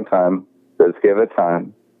lockdown in no time. Just give it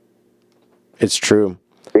time. It's true.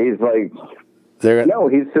 He's like,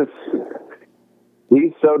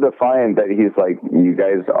 he's so defiant that he's like, you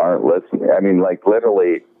guys aren't listening. I mean, like,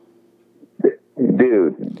 literally,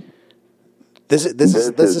 dude. This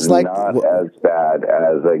is like not as bad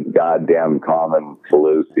as a goddamn common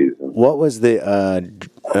flu season. What was the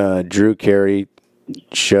Drew Carey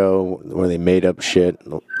show where they made up shit,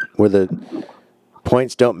 where the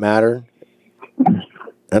points don't matter?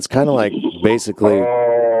 That's kind of like basically.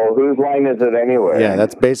 Oh, whose line is it anyway? Yeah,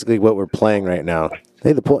 that's basically what we're playing right now.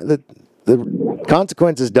 Hey, the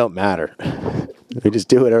consequences don't matter. We just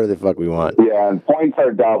do whatever the fuck we want. Yeah, and points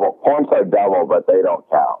are double. Points are double, but they don't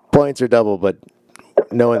count. Points are double, but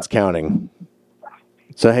no one's counting.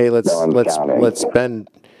 So hey, let's spend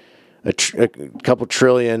a couple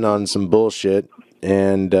trillion on some bullshit,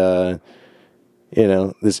 and this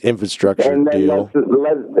infrastructure and then deal.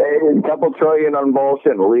 Let's a couple trillion on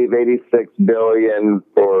bullshit and leave 86 billion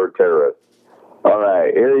for terrorists. All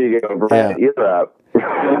right, here you go, Brad. Yeah. You're up.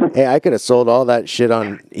 Hey, I could have sold all that shit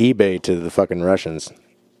on eBay to the fucking Russians.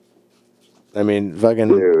 I mean, fucking,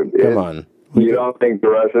 dude, come on. You don't think the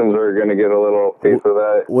Russians are going to get a little piece of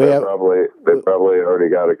that? They probably already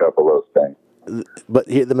got a couple of those things. but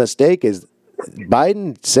here, the mistake is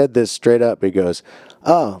Biden said this straight up. He goes,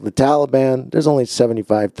 "Oh, the Taliban, there's only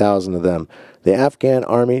 75,000 of them. The Afghan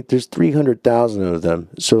army, there's 300,000 of them.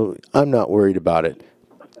 So I'm not worried about it."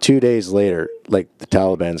 2 days later, like the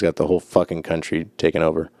Taliban's got the whole fucking country taken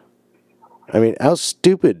over. I mean, how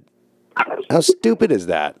stupid is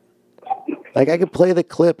that? Like, I could play the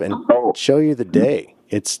clip and show you the day.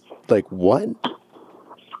 It's like, what?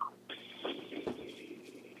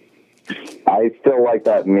 I still like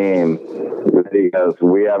that meme because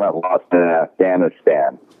we haven't lost in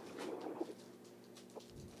Afghanistan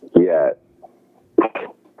yet.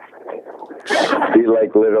 He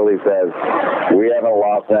like literally says, "We haven't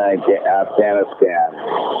lost in Afghanistan,"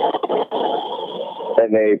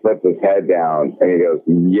 and then he puts his head down and he goes,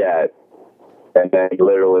 "Yet," and then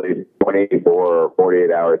literally 24 or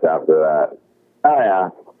 48 hours after that, "Oh yeah,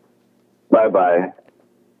 bye bye."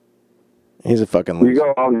 He's a fucking loser. You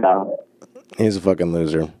go home now. He's a fucking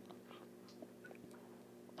loser.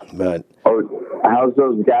 But how's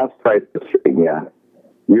those gas prices treating you?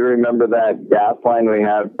 You remember that gas line we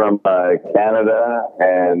had from Canada,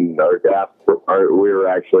 and we were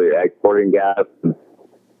actually exporting gas.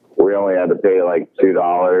 We only had to pay like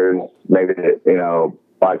 $2, maybe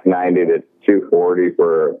 $1.90 to $2.40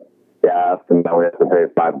 for gas, and now we have to pay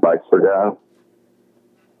 $5 for gas.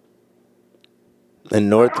 And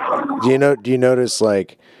do you notice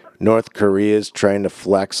like North Korea is trying to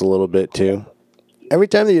flex a little bit too? Every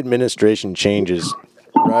time the administration changes,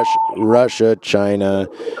 Russia, China,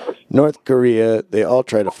 North Korea, they all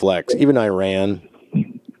try to flex. Even Iran,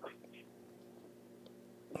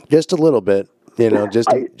 just a little bit, just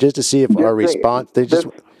to see if our response.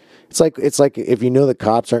 It's like if you know the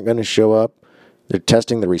cops aren't going to show up, they're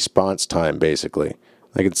testing the response time basically.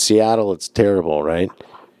 Like in Seattle, it's terrible, right?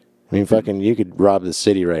 I mean, fucking, you could rob the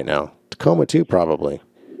city right now. Tacoma too, probably.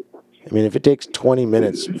 I mean, if it takes 20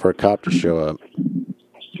 minutes for a cop to show up,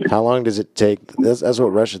 how long does it take? That's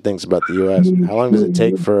what Russia thinks about the U.S. How long does it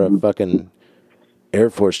take for a fucking Air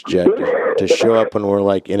Force jet to show up when we're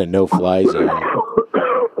like in a no-fly zone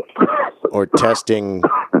or testing,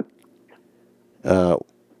 our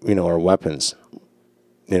weapons?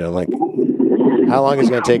 Like, how long is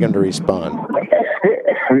it going to take them to respond?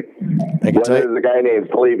 There's a guy named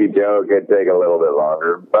Sleepy Joe. It could take a little bit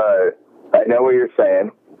longer, but I know what you're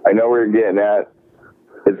saying. I know where you're getting at.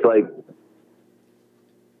 It's like,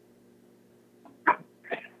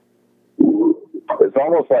 it's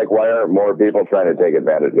almost like, why aren't more people trying to take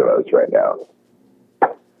advantage of us right now?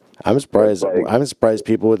 I'm surprised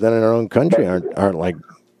people within our own country aren't like.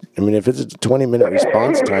 I mean, if it's a 20-minute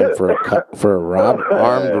response time for a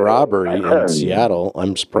armed robbery in Seattle,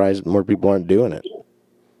 I'm surprised more people aren't doing it.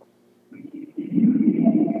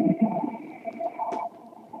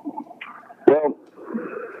 Well,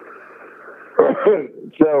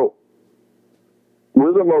 so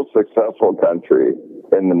we're the most successful country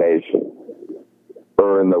in the nation,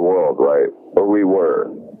 or in the world, right? Or we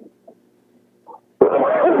were.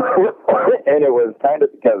 And it was kind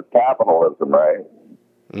of because capitalism, right?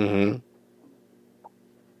 Mm-hmm.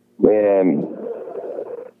 And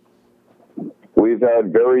we've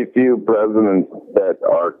had very few presidents that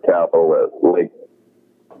are capitalists, like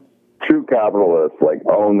true capitalists, like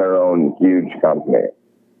own their own huge company,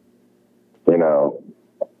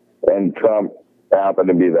 and Trump happened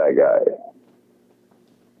to be that guy.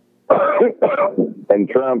 And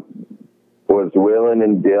Trump was willing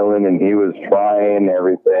and dealing, and he was trying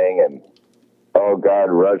everything, and oh God,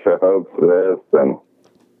 Russia hopes this, and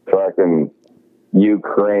fucking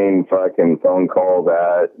Ukraine fucking phone call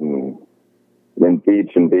that, and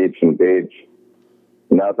beach.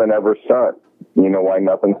 Nothing ever stuck. You know why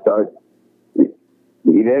nothing stuck? He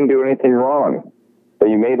didn't do anything wrong, but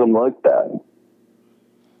you made him look bad.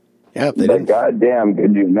 Yeah, but goddamn,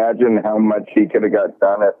 could you imagine how much he could have got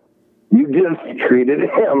done if you just treated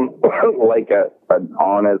him like an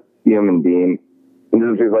honest human being, and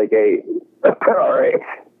just be like, hey, all right,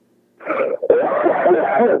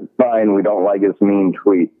 fine, we don't like his mean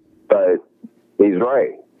tweet, but he's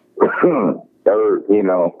right. Or,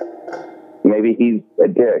 maybe he's a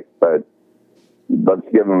dick, but let's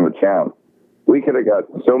give him a chance. We could have got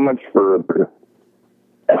so much further.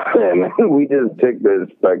 And we just took this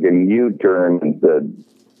fucking U-turn and said,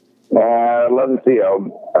 let's see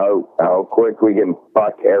how quick we can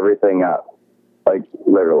fuck everything up. Like,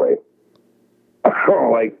 literally.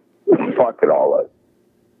 Like, fuck it all up.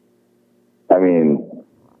 I mean,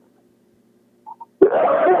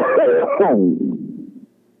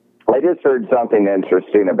 I just heard something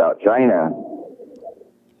interesting about China.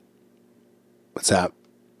 What's that?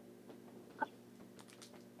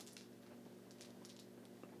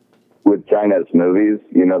 with China's movies.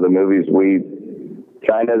 You know, the movies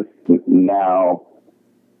China's now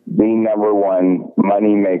the number one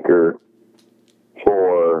moneymaker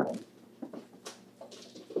for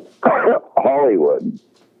Hollywood.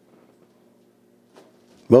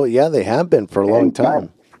 Well, yeah, they have been for a long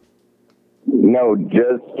time. No,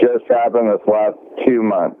 just happened this last 2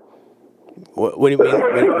 months. What do you mean?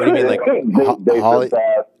 What do you mean, like they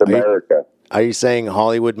surpassed America? Are you saying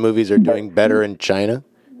Hollywood movies are doing better in China?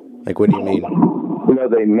 Like, what do you mean? No,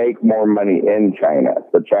 they make more money in China.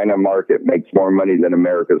 The China market makes more money than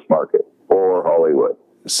America's market or Hollywood.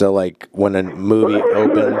 So, like, when a movie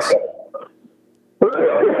opens,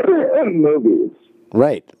 movies.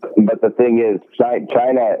 Right. But the thing is,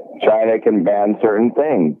 China can ban certain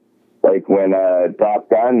things. Like when Top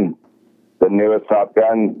Gun, the newest Top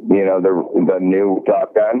Gun, you know, the new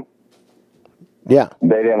Top Gun. Yeah.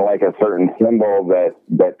 They didn't like a certain symbol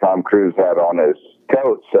that Tom Cruise had on his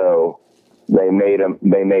coat, so they made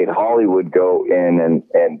Hollywood go in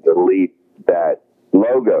and delete that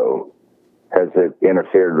logo because it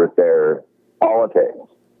interfered with their politics.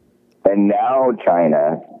 And now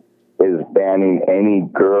China is banning any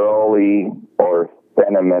girly or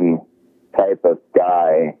feminine type of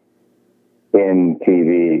guy in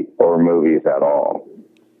TV or movies at all.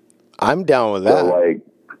 I'm down with that. So, like,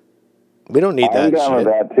 we don't need that shit. I'm down with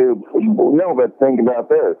that too. No, but think about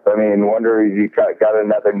this. I mean, wonder if you got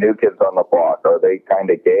another New Kids on the Block. Are they kind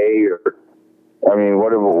of gay? Or, I mean,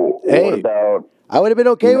 what about... I would have been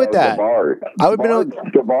okay with that. DeBarge. I would have been okay.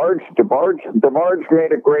 DeBarge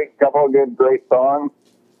made a couple of great songs.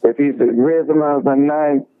 If he's the rhythm of the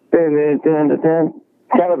night,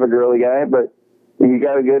 kind of a girly guy, but he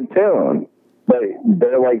got a good tune. But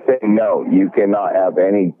they're like saying, no, you cannot have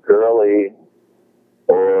any girly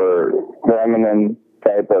or feminine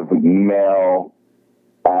type of male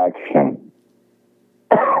action.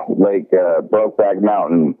 Like Brokeback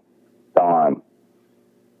Mountain song.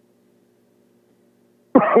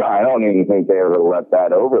 I don't even think they ever let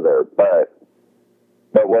that over there.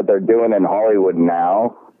 But what they're doing in Hollywood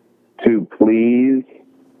now to please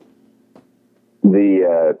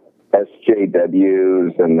the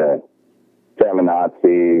SJWs and the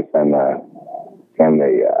feminazis and the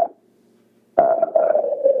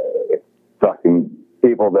fucking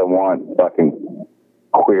people that want fucking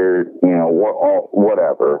queer, you know,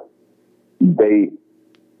 whatever. They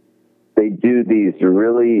do these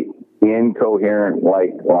really incoherent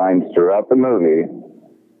like lines throughout the movie,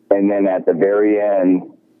 and then at the very end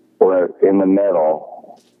or in the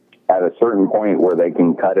middle, at a certain point where they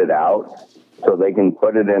can cut it out, so they can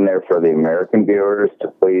put it in there for the American viewers to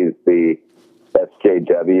please the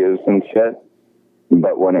SJWs and shit.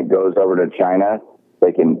 But when it goes over to China,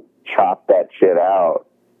 they can chop that shit out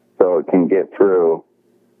so it can get through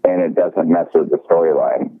and it doesn't mess with the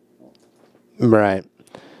storyline. Right.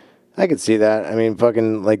 I could see that. I mean,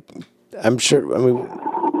 fucking, like, I'm sure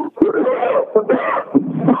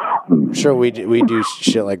we do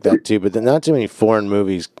shit like that too, but not too many foreign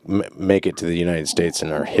movies make it to the United States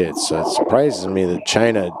and are hits. So it surprises me that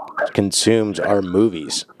China consumes our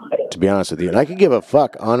movies, to be honest with you. And I could give a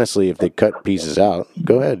fuck, honestly, if they cut pieces out.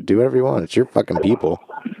 Go ahead, do whatever you want. It's your fucking people.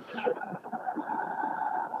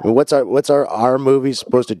 I mean, what's our movies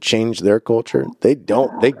supposed to change their culture? They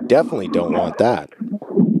definitely don't want that.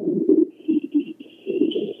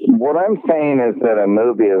 What I'm saying is that a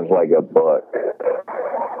movie is like a book.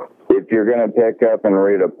 If you're going to pick up and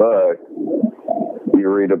read a book, you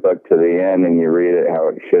read a book to the end and you read it how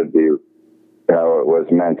it should be, how it was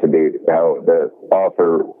meant to be, how the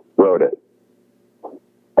author wrote it.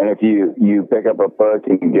 And if you pick up a book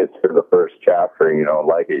and you get through the first chapter and you don't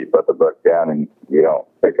like it, you put the book down and you don't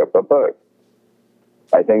pick up a book.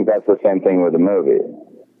 I think that's the same thing with a movie.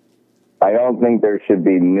 I don't think there should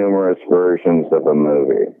be numerous versions of a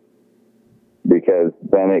movie, because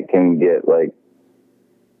then it can get like,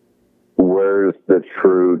 where's the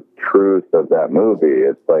true truth of that movie?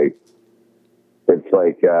 It's like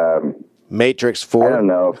Matrix 4. I don't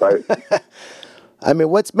know if I mean,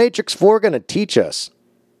 what's Matrix 4 going to teach us?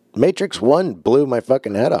 Matrix 1 blew my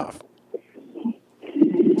fucking head off.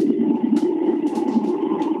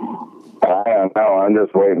 I don't know. I'm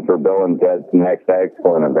just waiting for Bill and Ted's next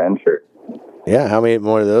excellent adventure. Yeah, how many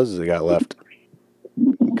more of those has he got left?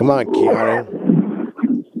 Come on, Keanu.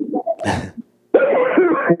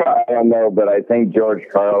 I don't know, but I think George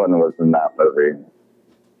Carlin was in that movie.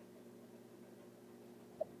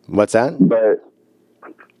 What's that? But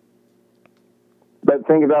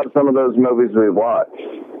think about some of those movies we watched.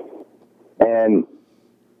 And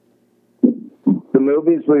the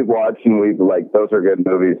movies we've watched and we've like, those are good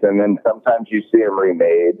movies. And then sometimes you see them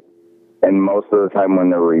remade and most of the time when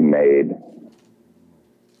they're remade,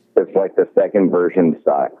 it's like the second version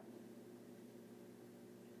sucks.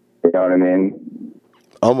 You know what I mean?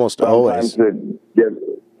 Almost always.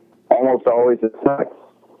 Almost always it sucks.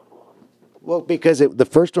 Well, because the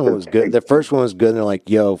first one was good. The first one was good, and they're like,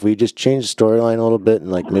 yo, if we just change the storyline a little bit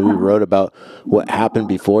and like maybe wrote about what happened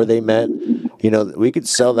before they met, you know, we could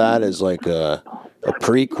sell that as like a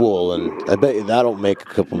prequel, and I bet you that'll make a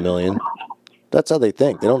couple million. That's how they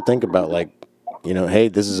think. They don't think about like, you know, hey,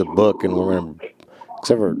 this is a book and we're going to,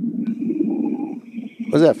 except for,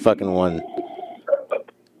 what was that fucking one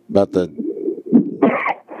about the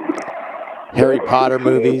Harry Potter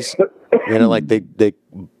movies? You know, like they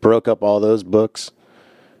broke up all those books.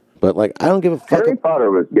 But like, I don't give a fuck. Harry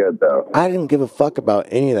Potter was good though. I didn't give a fuck about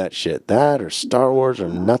any of that shit. That or Star Wars or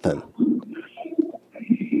nothing.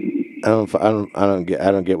 I don't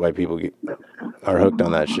get why people are hooked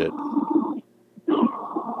on that shit.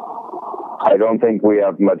 I don't think we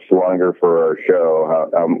have much longer for our show.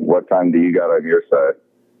 What time do you got on your side?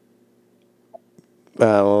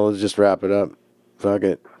 Well, let's just wrap it up. Fuck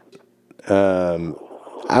it.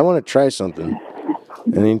 I want to try something,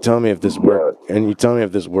 and you tell me if this works. And you tell me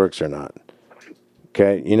if this works or not.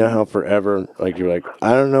 Okay? You know how forever, like you're like,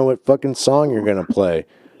 I don't know what fucking song you're gonna play.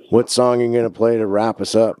 What song you're gonna play to wrap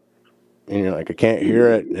us up? And you're like, I can't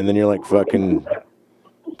hear it. And then you're like fucking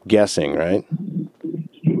guessing, right?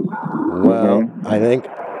 Well, I think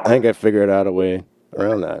I figured out a way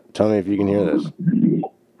around that. Tell me if you can hear this.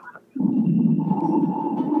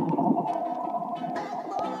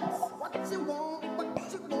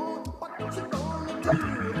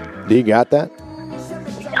 Do you got that?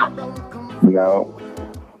 No.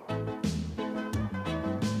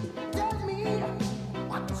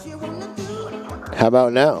 How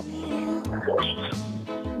about now?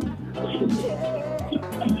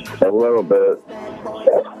 A little bit.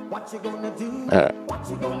 All right.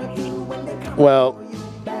 Well,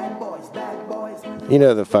 you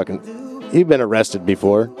know the fucking... You've been arrested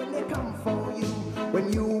before.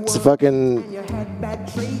 It's the fucking...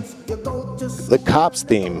 The Cops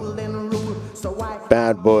theme.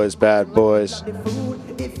 Bad boys, bad boys.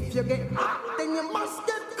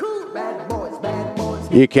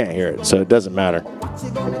 You can't hear it, so it doesn't matter.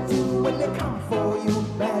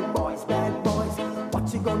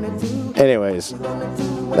 Anyways,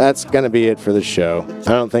 that's gonna be it for the show.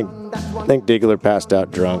 I think Diggler passed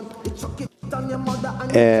out drunk.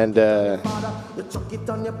 And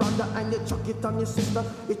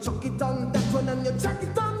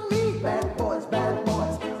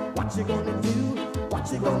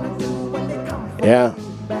yeah,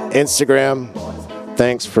 Instagram.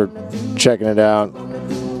 Thanks for checking it out.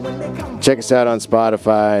 Check us out on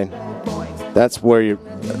Spotify. That's where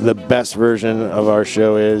the best version of our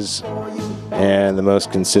show is, and the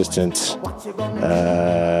most consistent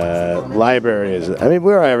library is. I mean,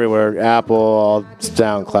 we're everywhere. Apple,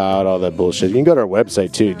 SoundCloud, all that bullshit. You can go to our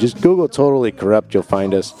website too. Just Google Totally Corrupt. You'll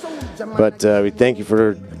find us. But we thank you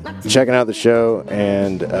for checking out the show,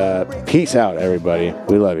 and peace out, everybody.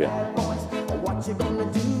 We love you.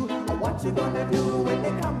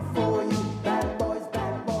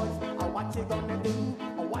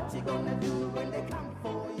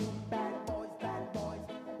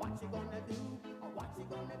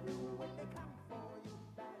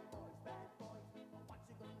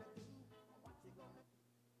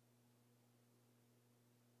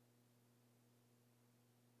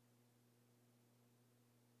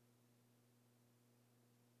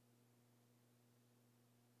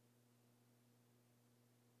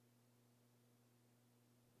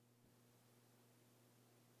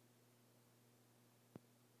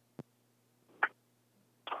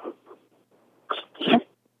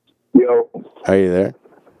 Yo. Are you there?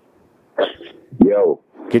 Yo.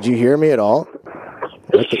 Could you hear me at all?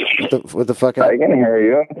 What the fuck? I can hear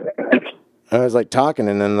you. I was like talking,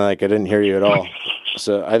 and then like I didn't hear you at all.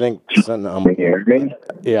 So I think something. Can you hear me?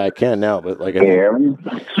 Yeah, I can now, but like. Can you hear me?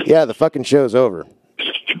 Yeah, the fucking show's over.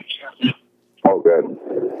 Oh, good.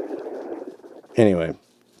 Anyway,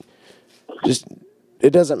 just it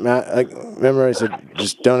doesn't matter. Like, remember I said,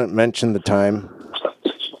 just don't mention the time.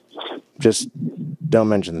 Just don't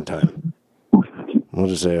mention the time. We'll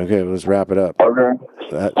just say, okay, let's wrap it up. Okay.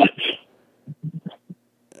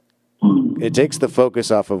 It takes the focus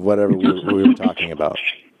off of whatever we were talking about.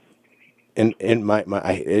 In my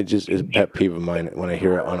it just is a pet peeve of mine when I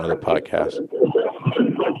hear it on other podcasts.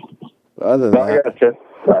 But other than that,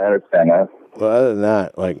 I understand that. Well, other than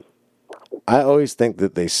that, like, I always think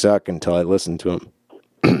that they suck until I listen to them.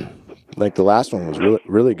 Like the last one was really,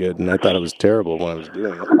 really good, and I thought it was terrible when I was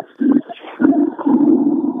doing it.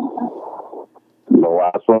 The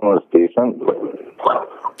last one was decent.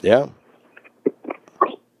 Yeah.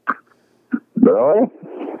 Really?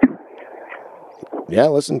 Yeah,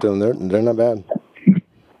 listen to them. They're not bad.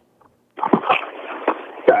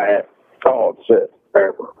 Oh, shit.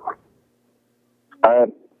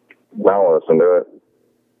 I'll listen to it.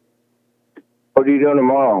 What are you doing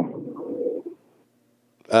tomorrow?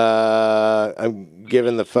 I'm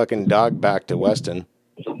giving the fucking dog back to Weston.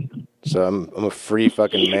 So I'm a free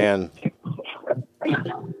fucking man.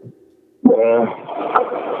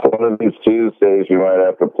 One of these Tuesdays you might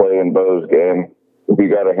have to play in Bo's game if you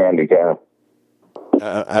got a handicap.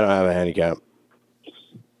 I don't have a handicap.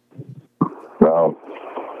 No.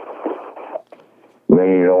 Then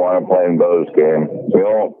you don't want to play in Bo's game. You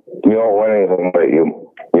don't win anything, but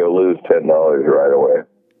you'll lose $10 right away.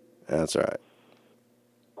 That's all right.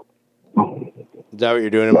 Is that what you're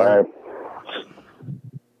doing tomorrow? Right.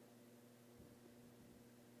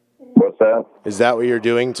 What's that? Is that what you're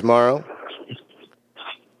doing tomorrow?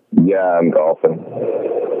 Yeah, I'm golfing.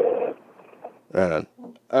 Right on.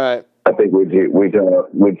 All right. I think we tee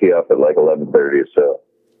up at like 11:30. So.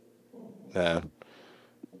 Yeah.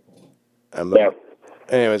 Yeah.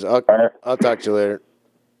 Anyways, I'll talk to you later.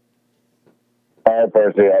 All right,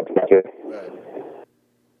 Percy. I'll talk to you. Right.